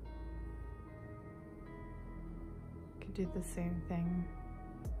 Could do the same thing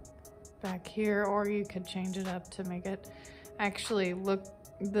back here, or you could change it up to make it actually look,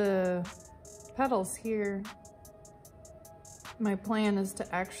 the petals here, my plan is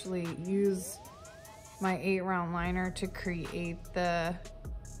to actually use my 8-round liner to create the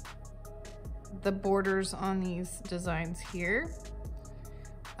borders on these designs here.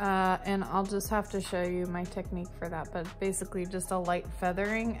 And I'll just have to show you my technique for that, but basically just a light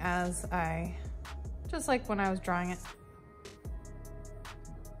feathering just like when I was drawing it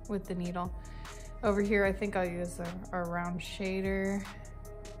with the needle. Over here, I think I'll use a round shader.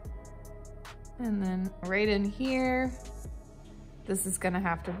 And then right in here, this is gonna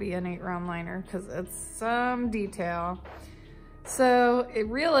have to be an 8-round liner because it's some detail. So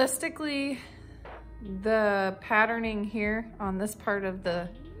realistically, the patterning here on this part of the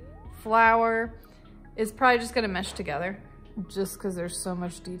flower is probably just gonna mesh together just because there's so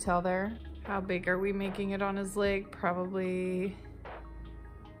much detail there. How big are we making it on his leg? Probably,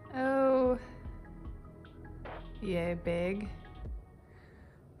 oh, yay big.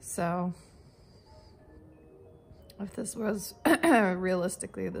 So if this was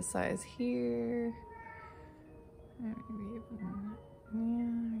realistically the size here, maybe even,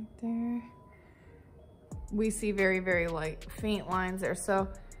 yeah, right there. We see very, very light, faint lines there. So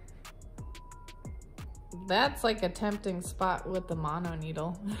that's like a tempting spot with the mono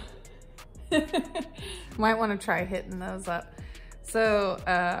needle. Might want to try hitting those up. So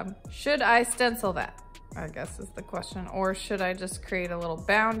should I stencil that, I guess is the question, or should I just create a little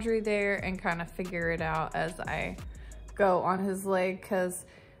boundary there and kind of figure it out as I go on his leg? Because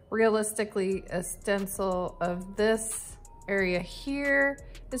realistically, a stencil of this area here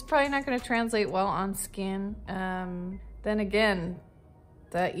is probably not going to translate well on skin. Then again,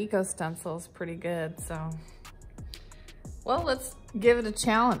 the eco stencil is pretty good. So, well, let's give it a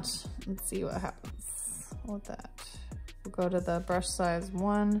challenge and see what happens with that. We'll go to the brush size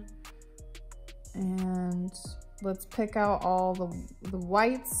 1 and let's pick out all the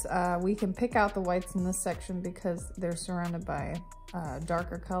whites. We can pick out the whites in this section because they're surrounded by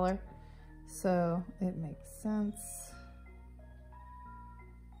darker color. So it makes sense.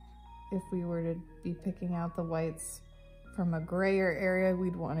 If we were to be picking out the whites from a grayer area,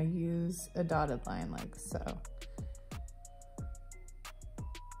 we'd want to use a dotted line like so.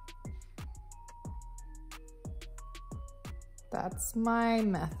 That's my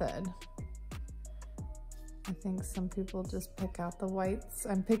method. I think some people just pick out the whites.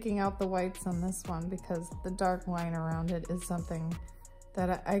 I'm picking out the whites on this one because the dark line around it is something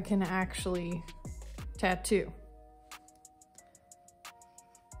that I can actually tattoo.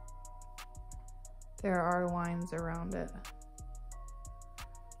 There are lines around it.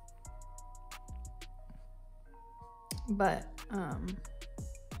 But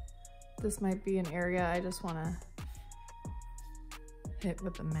this might be an area I just want to hit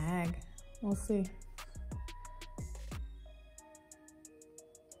with the mag. We'll see.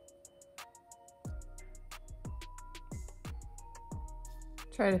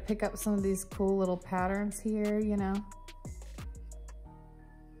 Try to pick up some of these cool little patterns here, you know.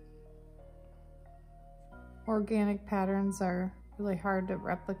 Organic patterns are really hard to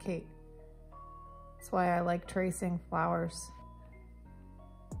replicate. That's why I like tracing flowers.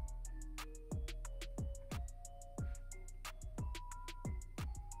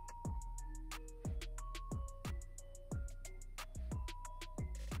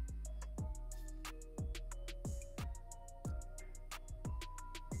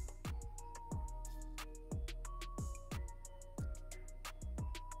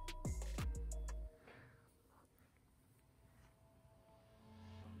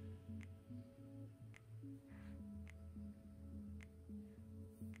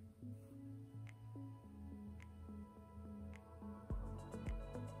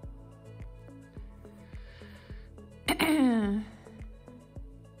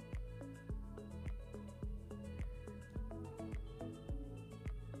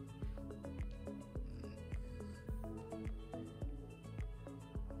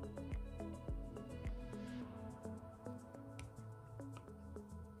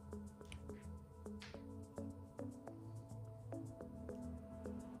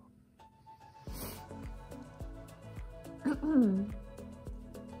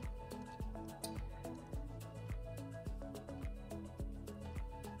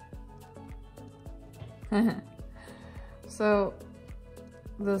 So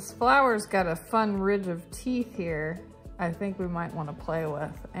this flower's got a fun ridge of teeth here I think we might want to play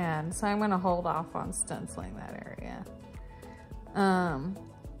with, and so I'm going to hold off on stenciling that area.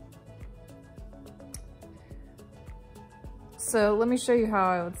 So let me show you how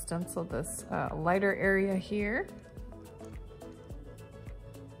I would stencil this lighter area here.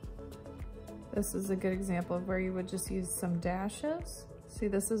 This is a good example of where you would just use some dashes. See,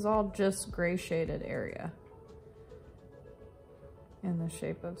 this is all just gray shaded area. in the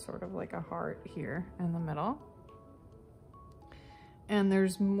shape of sort of like a heart here in the middle. And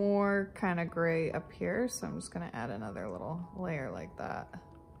there's more kind of gray up here, so I'm just gonna add another little layer like that.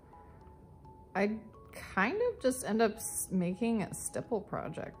 I kind of just end up making a stipple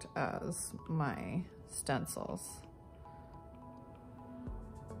project as my stencils.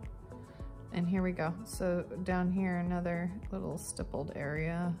 And here we go. So down here, another little stippled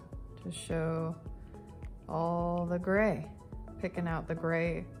area to show all the gray. Picking out the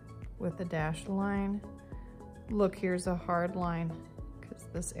gray with a dashed line. Look, here's a hard line because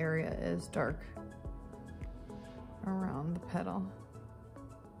this area is dark around the petal.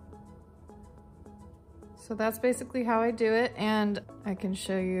 So that's basically how I do it, and I can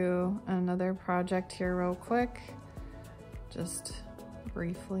show you another project here real quick, just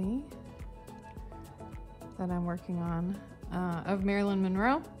briefly, that I'm working on of Marilyn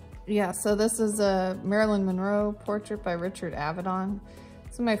Monroe. Yeah, so this is a Marilyn Monroe portrait by Richard Avedon.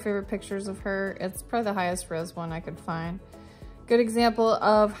 It's one of my favorite pictures of her. It's probably the highest res one I could find. Good example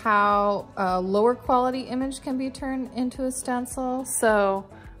of how a lower quality image can be turned into a stencil. So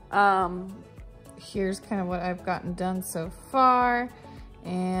here's kind of what I've gotten done so far.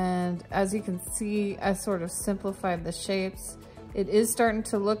 And as you can see, I sort of simplified the shapes. It is starting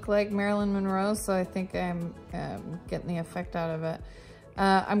to look like Marilyn Monroe, so I think I'm getting the effect out of it.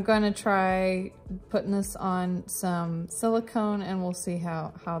 I'm going to try putting this on some silicone and we'll see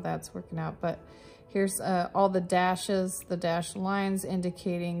how that's working out. But here's all the dashes, the dashed lines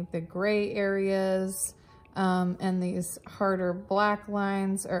indicating the gray areas, and these harder black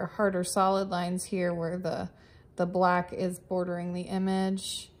lines or harder solid lines here where the black is bordering the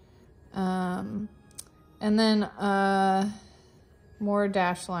image. And then more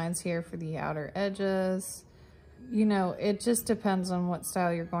dashed lines here for the outer edges. You know, it just depends on what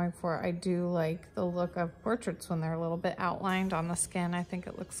style you're going for. I do like the look of portraits when they're a little bit outlined on the skin. I think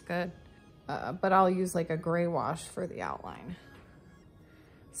it looks good. But I'll use like a gray wash for the outline.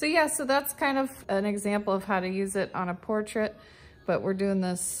 So yeah, so that's kind of an example of how to use it on a portrait. But we're doing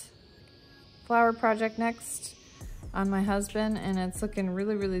this flower project next on my husband, and it's looking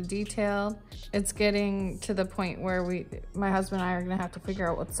really, really detailed. It's getting to the point where my husband and I are gonna have to figure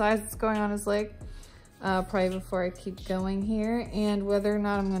out what size it's going on his leg. Probably before I keep going here, and whether or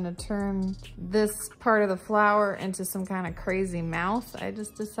not I'm gonna turn this part of the flower into some kind of crazy mouth, I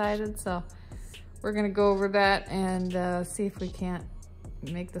just decided. So we're gonna go over that and see if we can't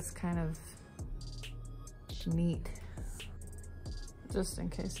make this kind of neat, just in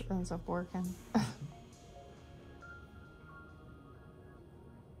case it ends up working.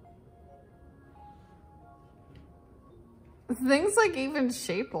 Things like even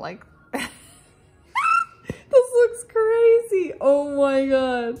shape like this looks crazy. Oh my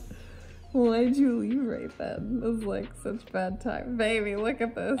god. Why'd you leave right then? It was like such bad time. Baby, look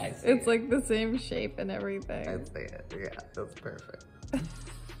at this. It's like the same shape and everything. I see it. Yeah, that's perfect.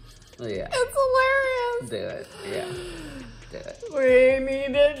 Yeah. It's hilarious. Do it. Yeah. Do it. We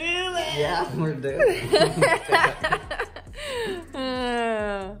need to do that. Yeah, we're doing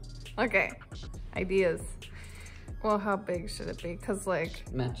it. Okay. Ideas. Well, how big should it be? Because,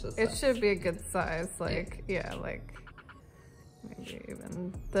 like, match this it up. should be a good size. Like, yeah, like, maybe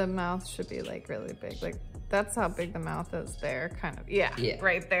even the mouth should be, like, really big. Like, that's how big the mouth is there, kind of. Yeah,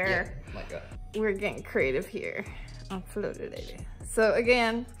 right there. Yeah, like that. We're getting creative here on Floaty Lady. So,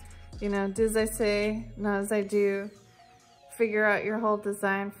 again, you know, do as I say, not as I do. Figure out your whole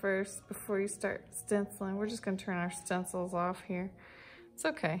design first before you start stenciling. We're just going to turn our stencils off here. It's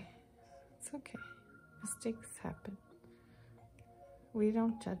okay. It's okay. Mistakes happen. We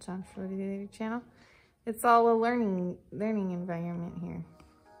don't judge on Floaty Lady channel. It's all a learning environment here.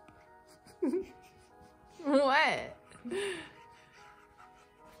 What?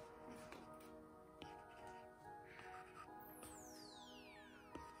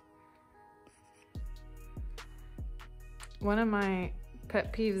 One of my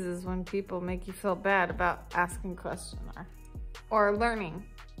pet peeves is when people make you feel bad about asking questions or learning.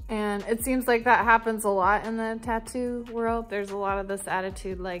 And it seems like that happens a lot in the tattoo world. There's a lot of this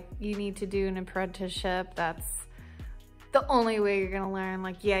attitude, like, you need to do an apprenticeship. That's the only way you're gonna learn.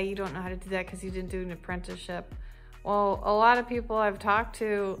 Like, yeah, you don't know how to do that because you didn't do an apprenticeship. Well, a lot of people I've talked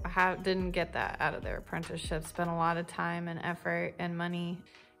to didn't get that out of their apprenticeship, spent a lot of time and effort and money.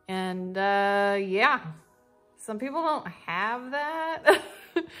 And yeah, some people don't have that.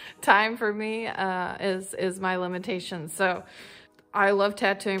 Time for me is my limitation. So I love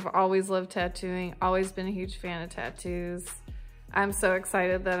tattooing. I've always loved tattooing. Always been a huge fan of tattoos. I'm so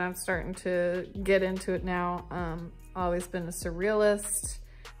excited that I'm starting to get into it now. Always been a surrealist.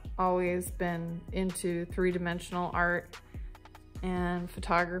 Always been into three-dimensional art. and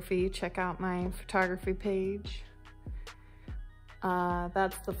photography, check out my photography page.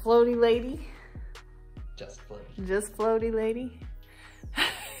 That's the Floaty Lady. Just Floaty. Just Floaty Lady.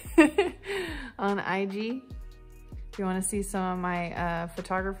 On IG. If you want to see some of my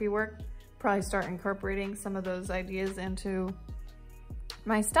photography work, probably start incorporating some of those ideas into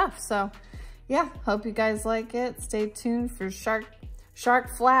my stuff. So yeah, hope you guys like it. Stay tuned for shark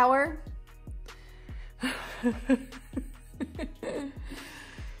flower.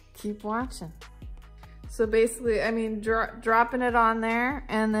 Keep watching. So basically, I mean, dropping it on there,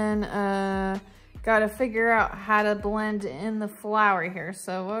 and then got to figure out how to blend in the flower here.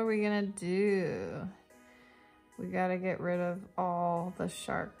 So what are we gonna do? We got to get rid of all the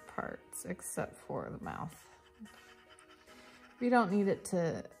shark parts except for the mouth. We don't need it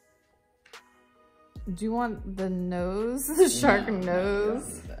to... Do you want the nose? The shark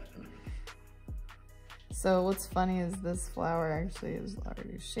nose? No, so what's funny is this flower actually is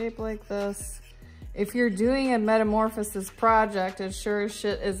already shaped like this. If you're doing a metamorphosis project, it sure as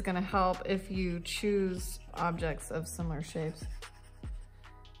shit is gonna help if you choose objects of similar shapes.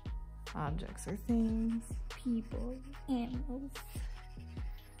 Objects are things, people, animals,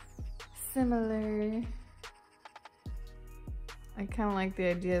 similar. I kind of like the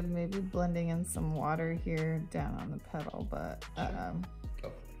idea of maybe blending in some water here down on the petal, but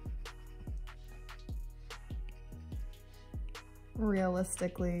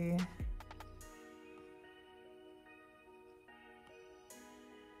realistically,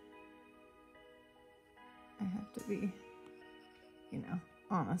 I have to be, you know,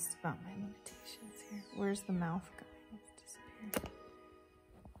 honest about my limitations here. Where's the mouth going? It's disappeared.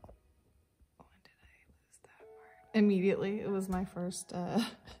 When did I lose that part? Immediately. It was my first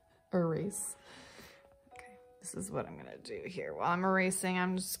erase. Okay, this is what I'm gonna do here. While I'm erasing,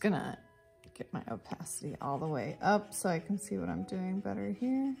 I'm just gonna get my opacity all the way up so I can see what I'm doing better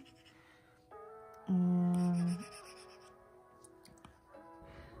here.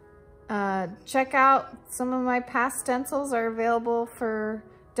 Check out some of my past stencils are available for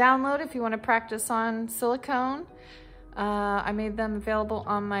download if you want to practice on silicone. I made them available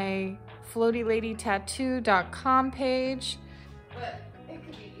on my floatyladytattoo.com page. But it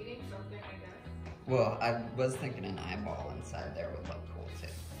could be eating something, I guess. Well, I was thinking an eyeball inside there would look cool too.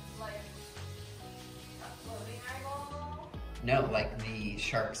 Like a floating eyeball? No, like the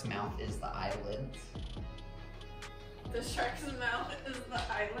shark's mouth is the eyelids. The shark's mouth is the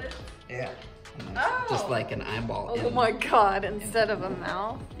eyelid? Yeah. Oh. Just like an eyeball. Oh my god, instead of a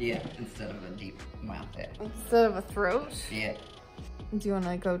mouth? Yeah, instead of a deep mouth. Yeah. Instead of a throat? Yeah. Do you want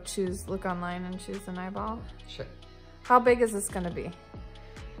to go look online and choose an eyeball? Sure. How big is this going to be?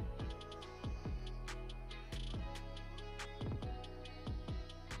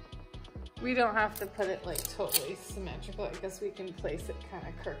 We don't have to put it like totally symmetrical. I guess we can place it kind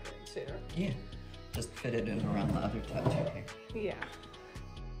of crooked too. Yeah. Just fit it in around the other tattoo here. Yeah.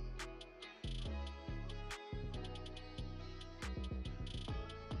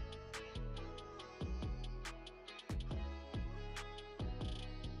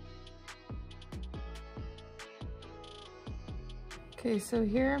 Okay, so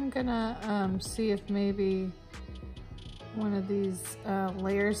here I'm gonna see if maybe one of these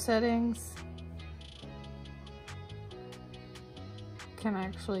layer settings can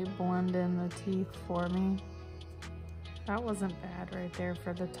actually blend in the teeth for me. That wasn't bad right there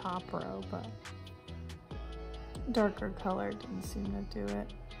for the top row, but darker color didn't seem to do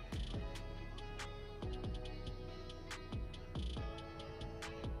it.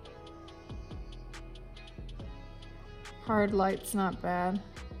 Hard light's not bad.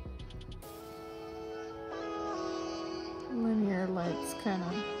 Linear light's kind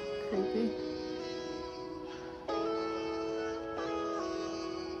of creepy.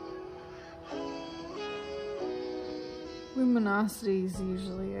 Luminosity is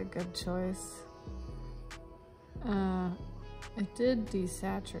usually a good choice. It did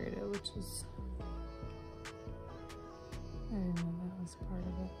desaturate it, which is... I didn't know that was part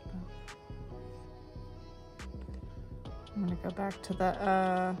of it, but... I'm gonna go back to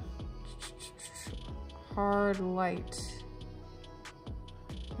the hard light,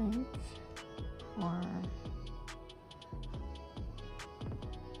 I think, or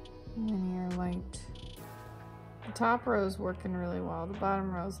linear light. The top row is working really well. The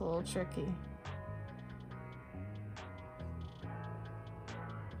bottom row is a little tricky.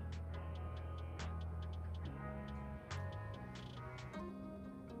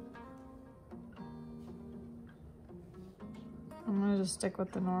 I'm gonna just stick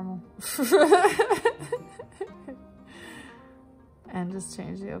with the normal. And just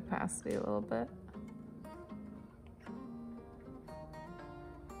change the opacity a little bit.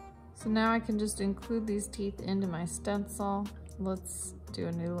 So now I can just include these teeth into my stencil. Let's do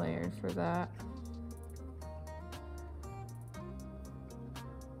a new layer for that.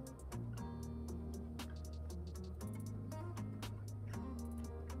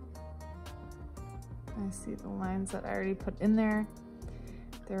 I see the lines that I already put in there.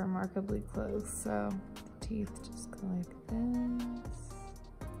 They're remarkably close, so the teeth just go like this.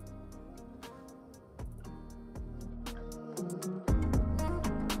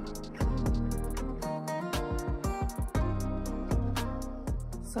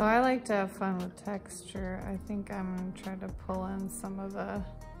 So I like to have fun with texture. I think I'm gonna try to pull in some of the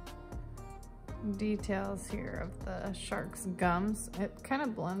details here of the shark's gums. It kind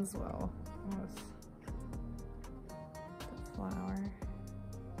of blends well with the flower.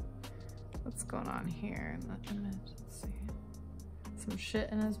 What's going on here in the image? Let's see. Some shit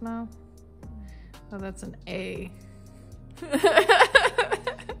in his mouth. Oh, that's an A.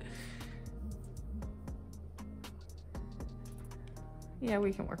 Yeah,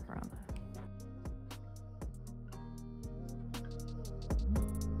 we can work around that.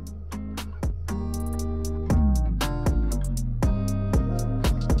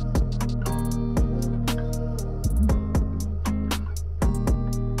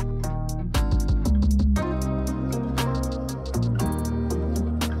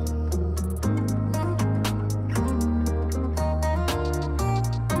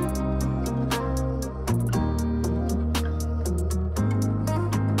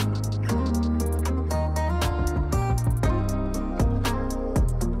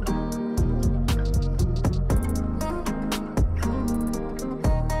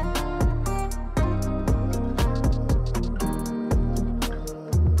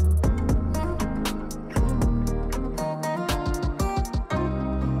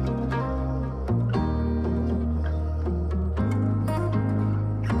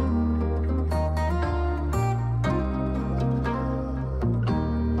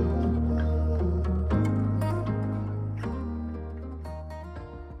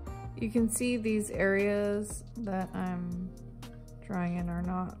 You can see these areas that I'm drawing in are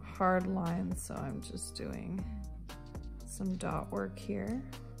not hard lines, so I'm just doing some dot work here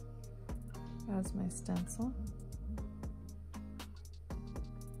as my stencil.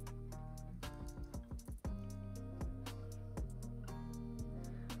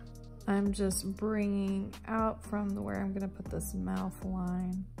 I'm just bringing out from where I'm going to put this mouth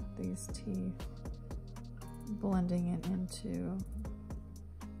line, these teeth, blending it into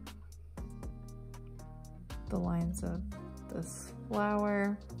the lines of this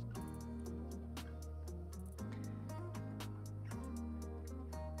flower.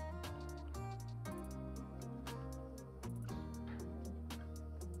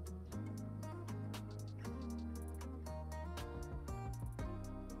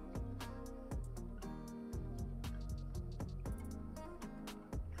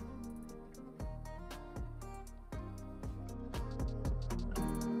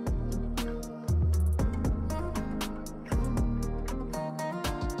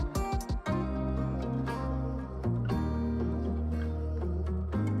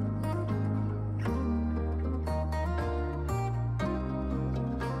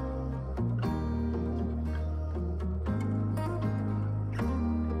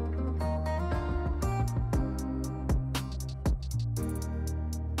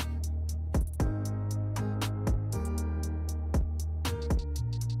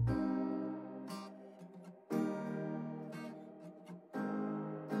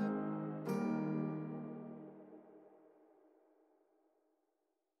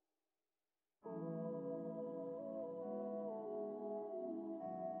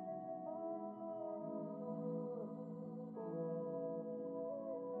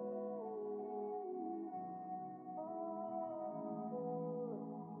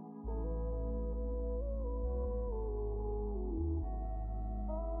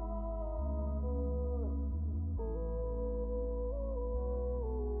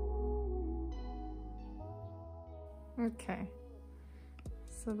 Okay,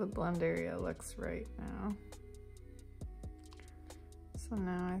 so the blend area looks right now. So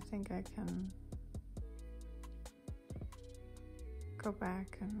now I think I can go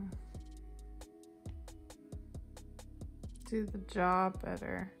back and do the jaw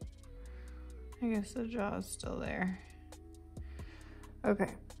better. I guess the jaw is still there. Okay.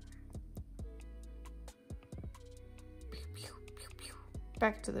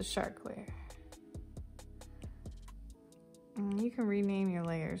 Back to the shark layer. You can rename your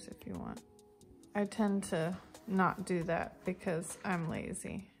layers if you want. I tend to not do that because I'm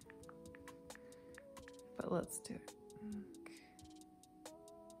lazy. But let's do it.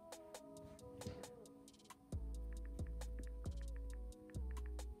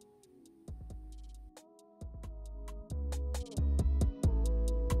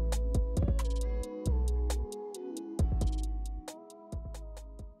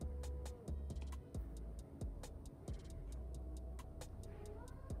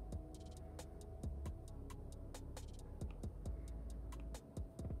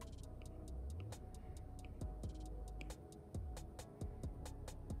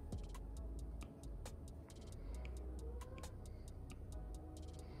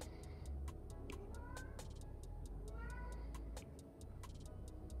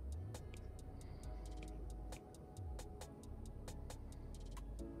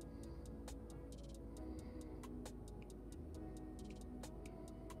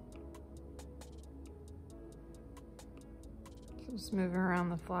 So just moving around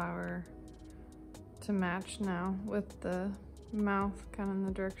the flower to match now with the mouth kind of in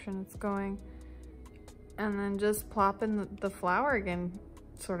the direction it's going. And then just plop in the flower again,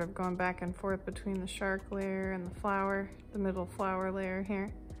 sort of going back and forth between the shark layer and the flower, the middle flower layer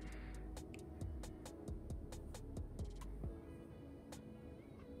here.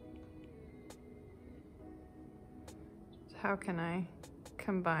 How can I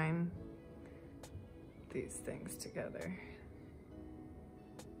combine these things together?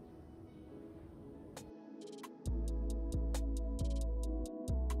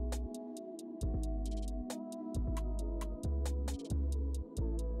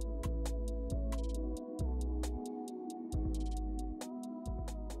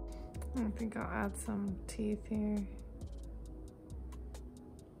 I think I'll add some teeth here.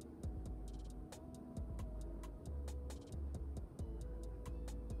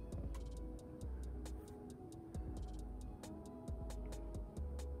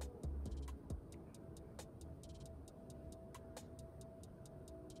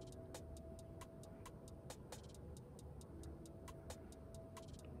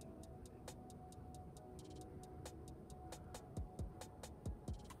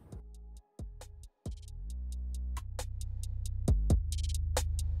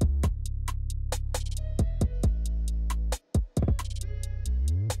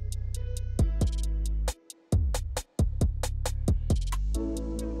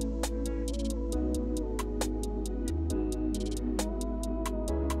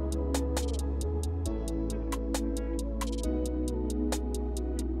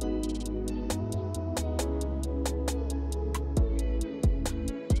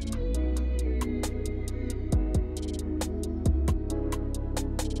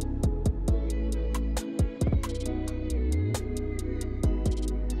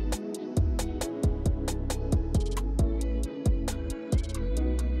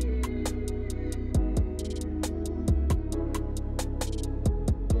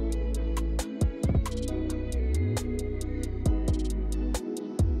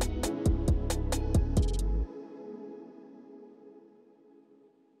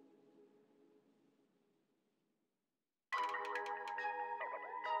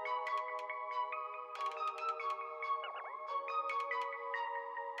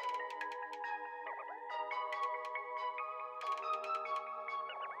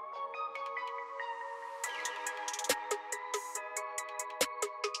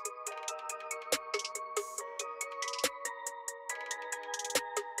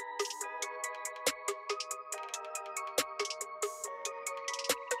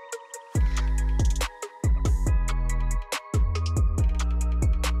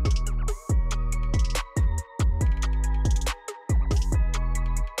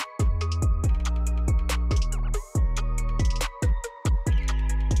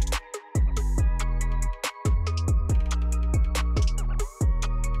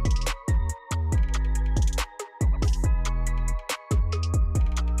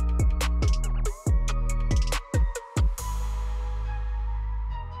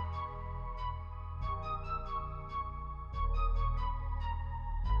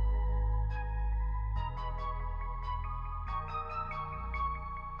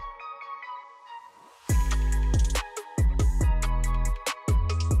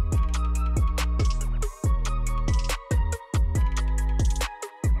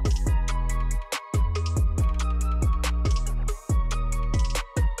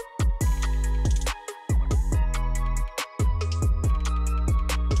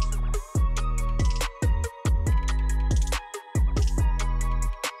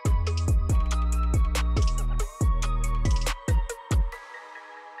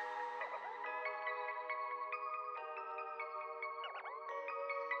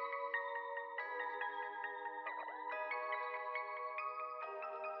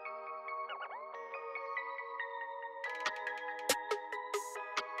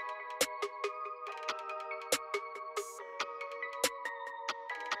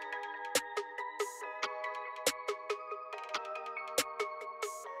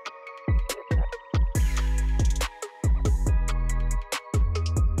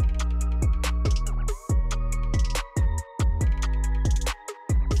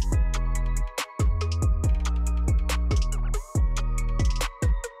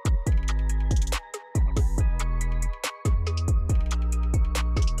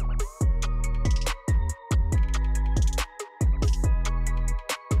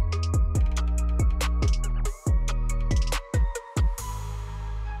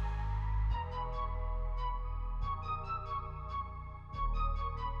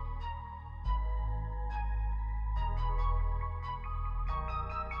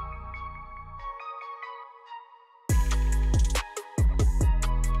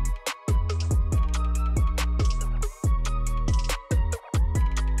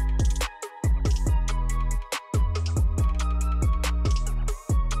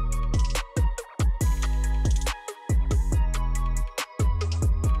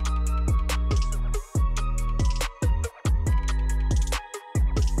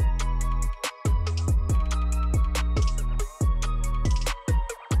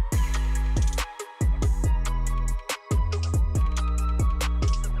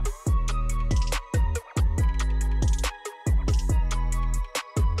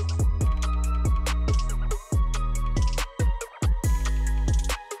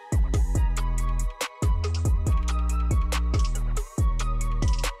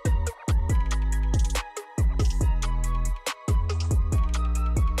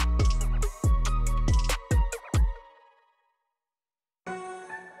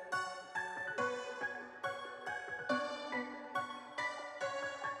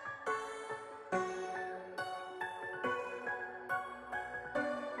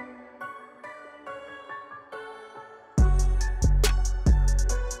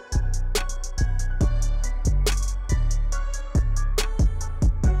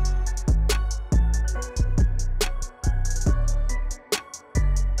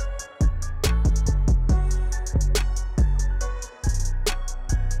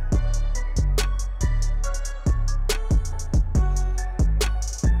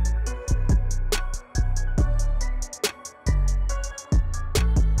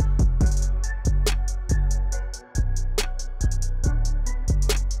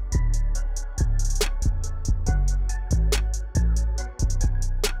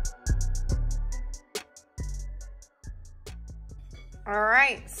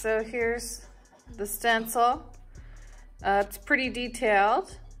 right, so here's the stencil. It's pretty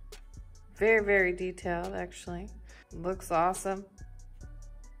detailed. Very, very detailed, actually. Looks awesome. I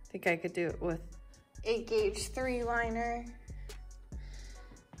think I could do it with 8-gauge 3 liner.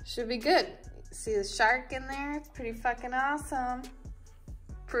 Should be good. See the shark in there? It's pretty fucking awesome.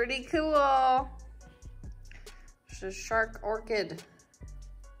 Pretty cool. It's a shark orchid.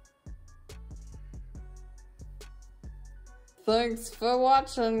 Thanks for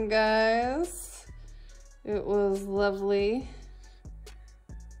watching, guys. It was lovely.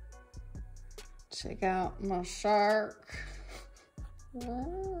 Check out my shark.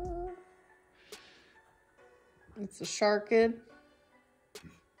 It's a sharkid.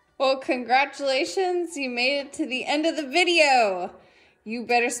 Well, congratulations, you made it to the end of the video. You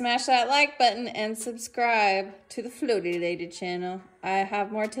better smash that like button and subscribe to the Floaty Lady channel. I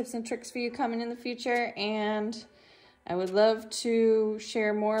have more tips and tricks for you coming in the future, and I would love to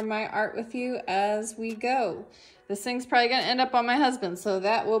share more of my art with you as we go. This thing's probably gonna end up on my husband, so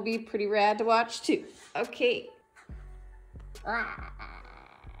that will be pretty rad to watch too. Okay.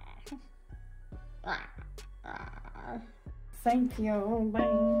 Thank you.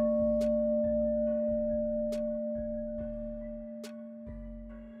 Bye.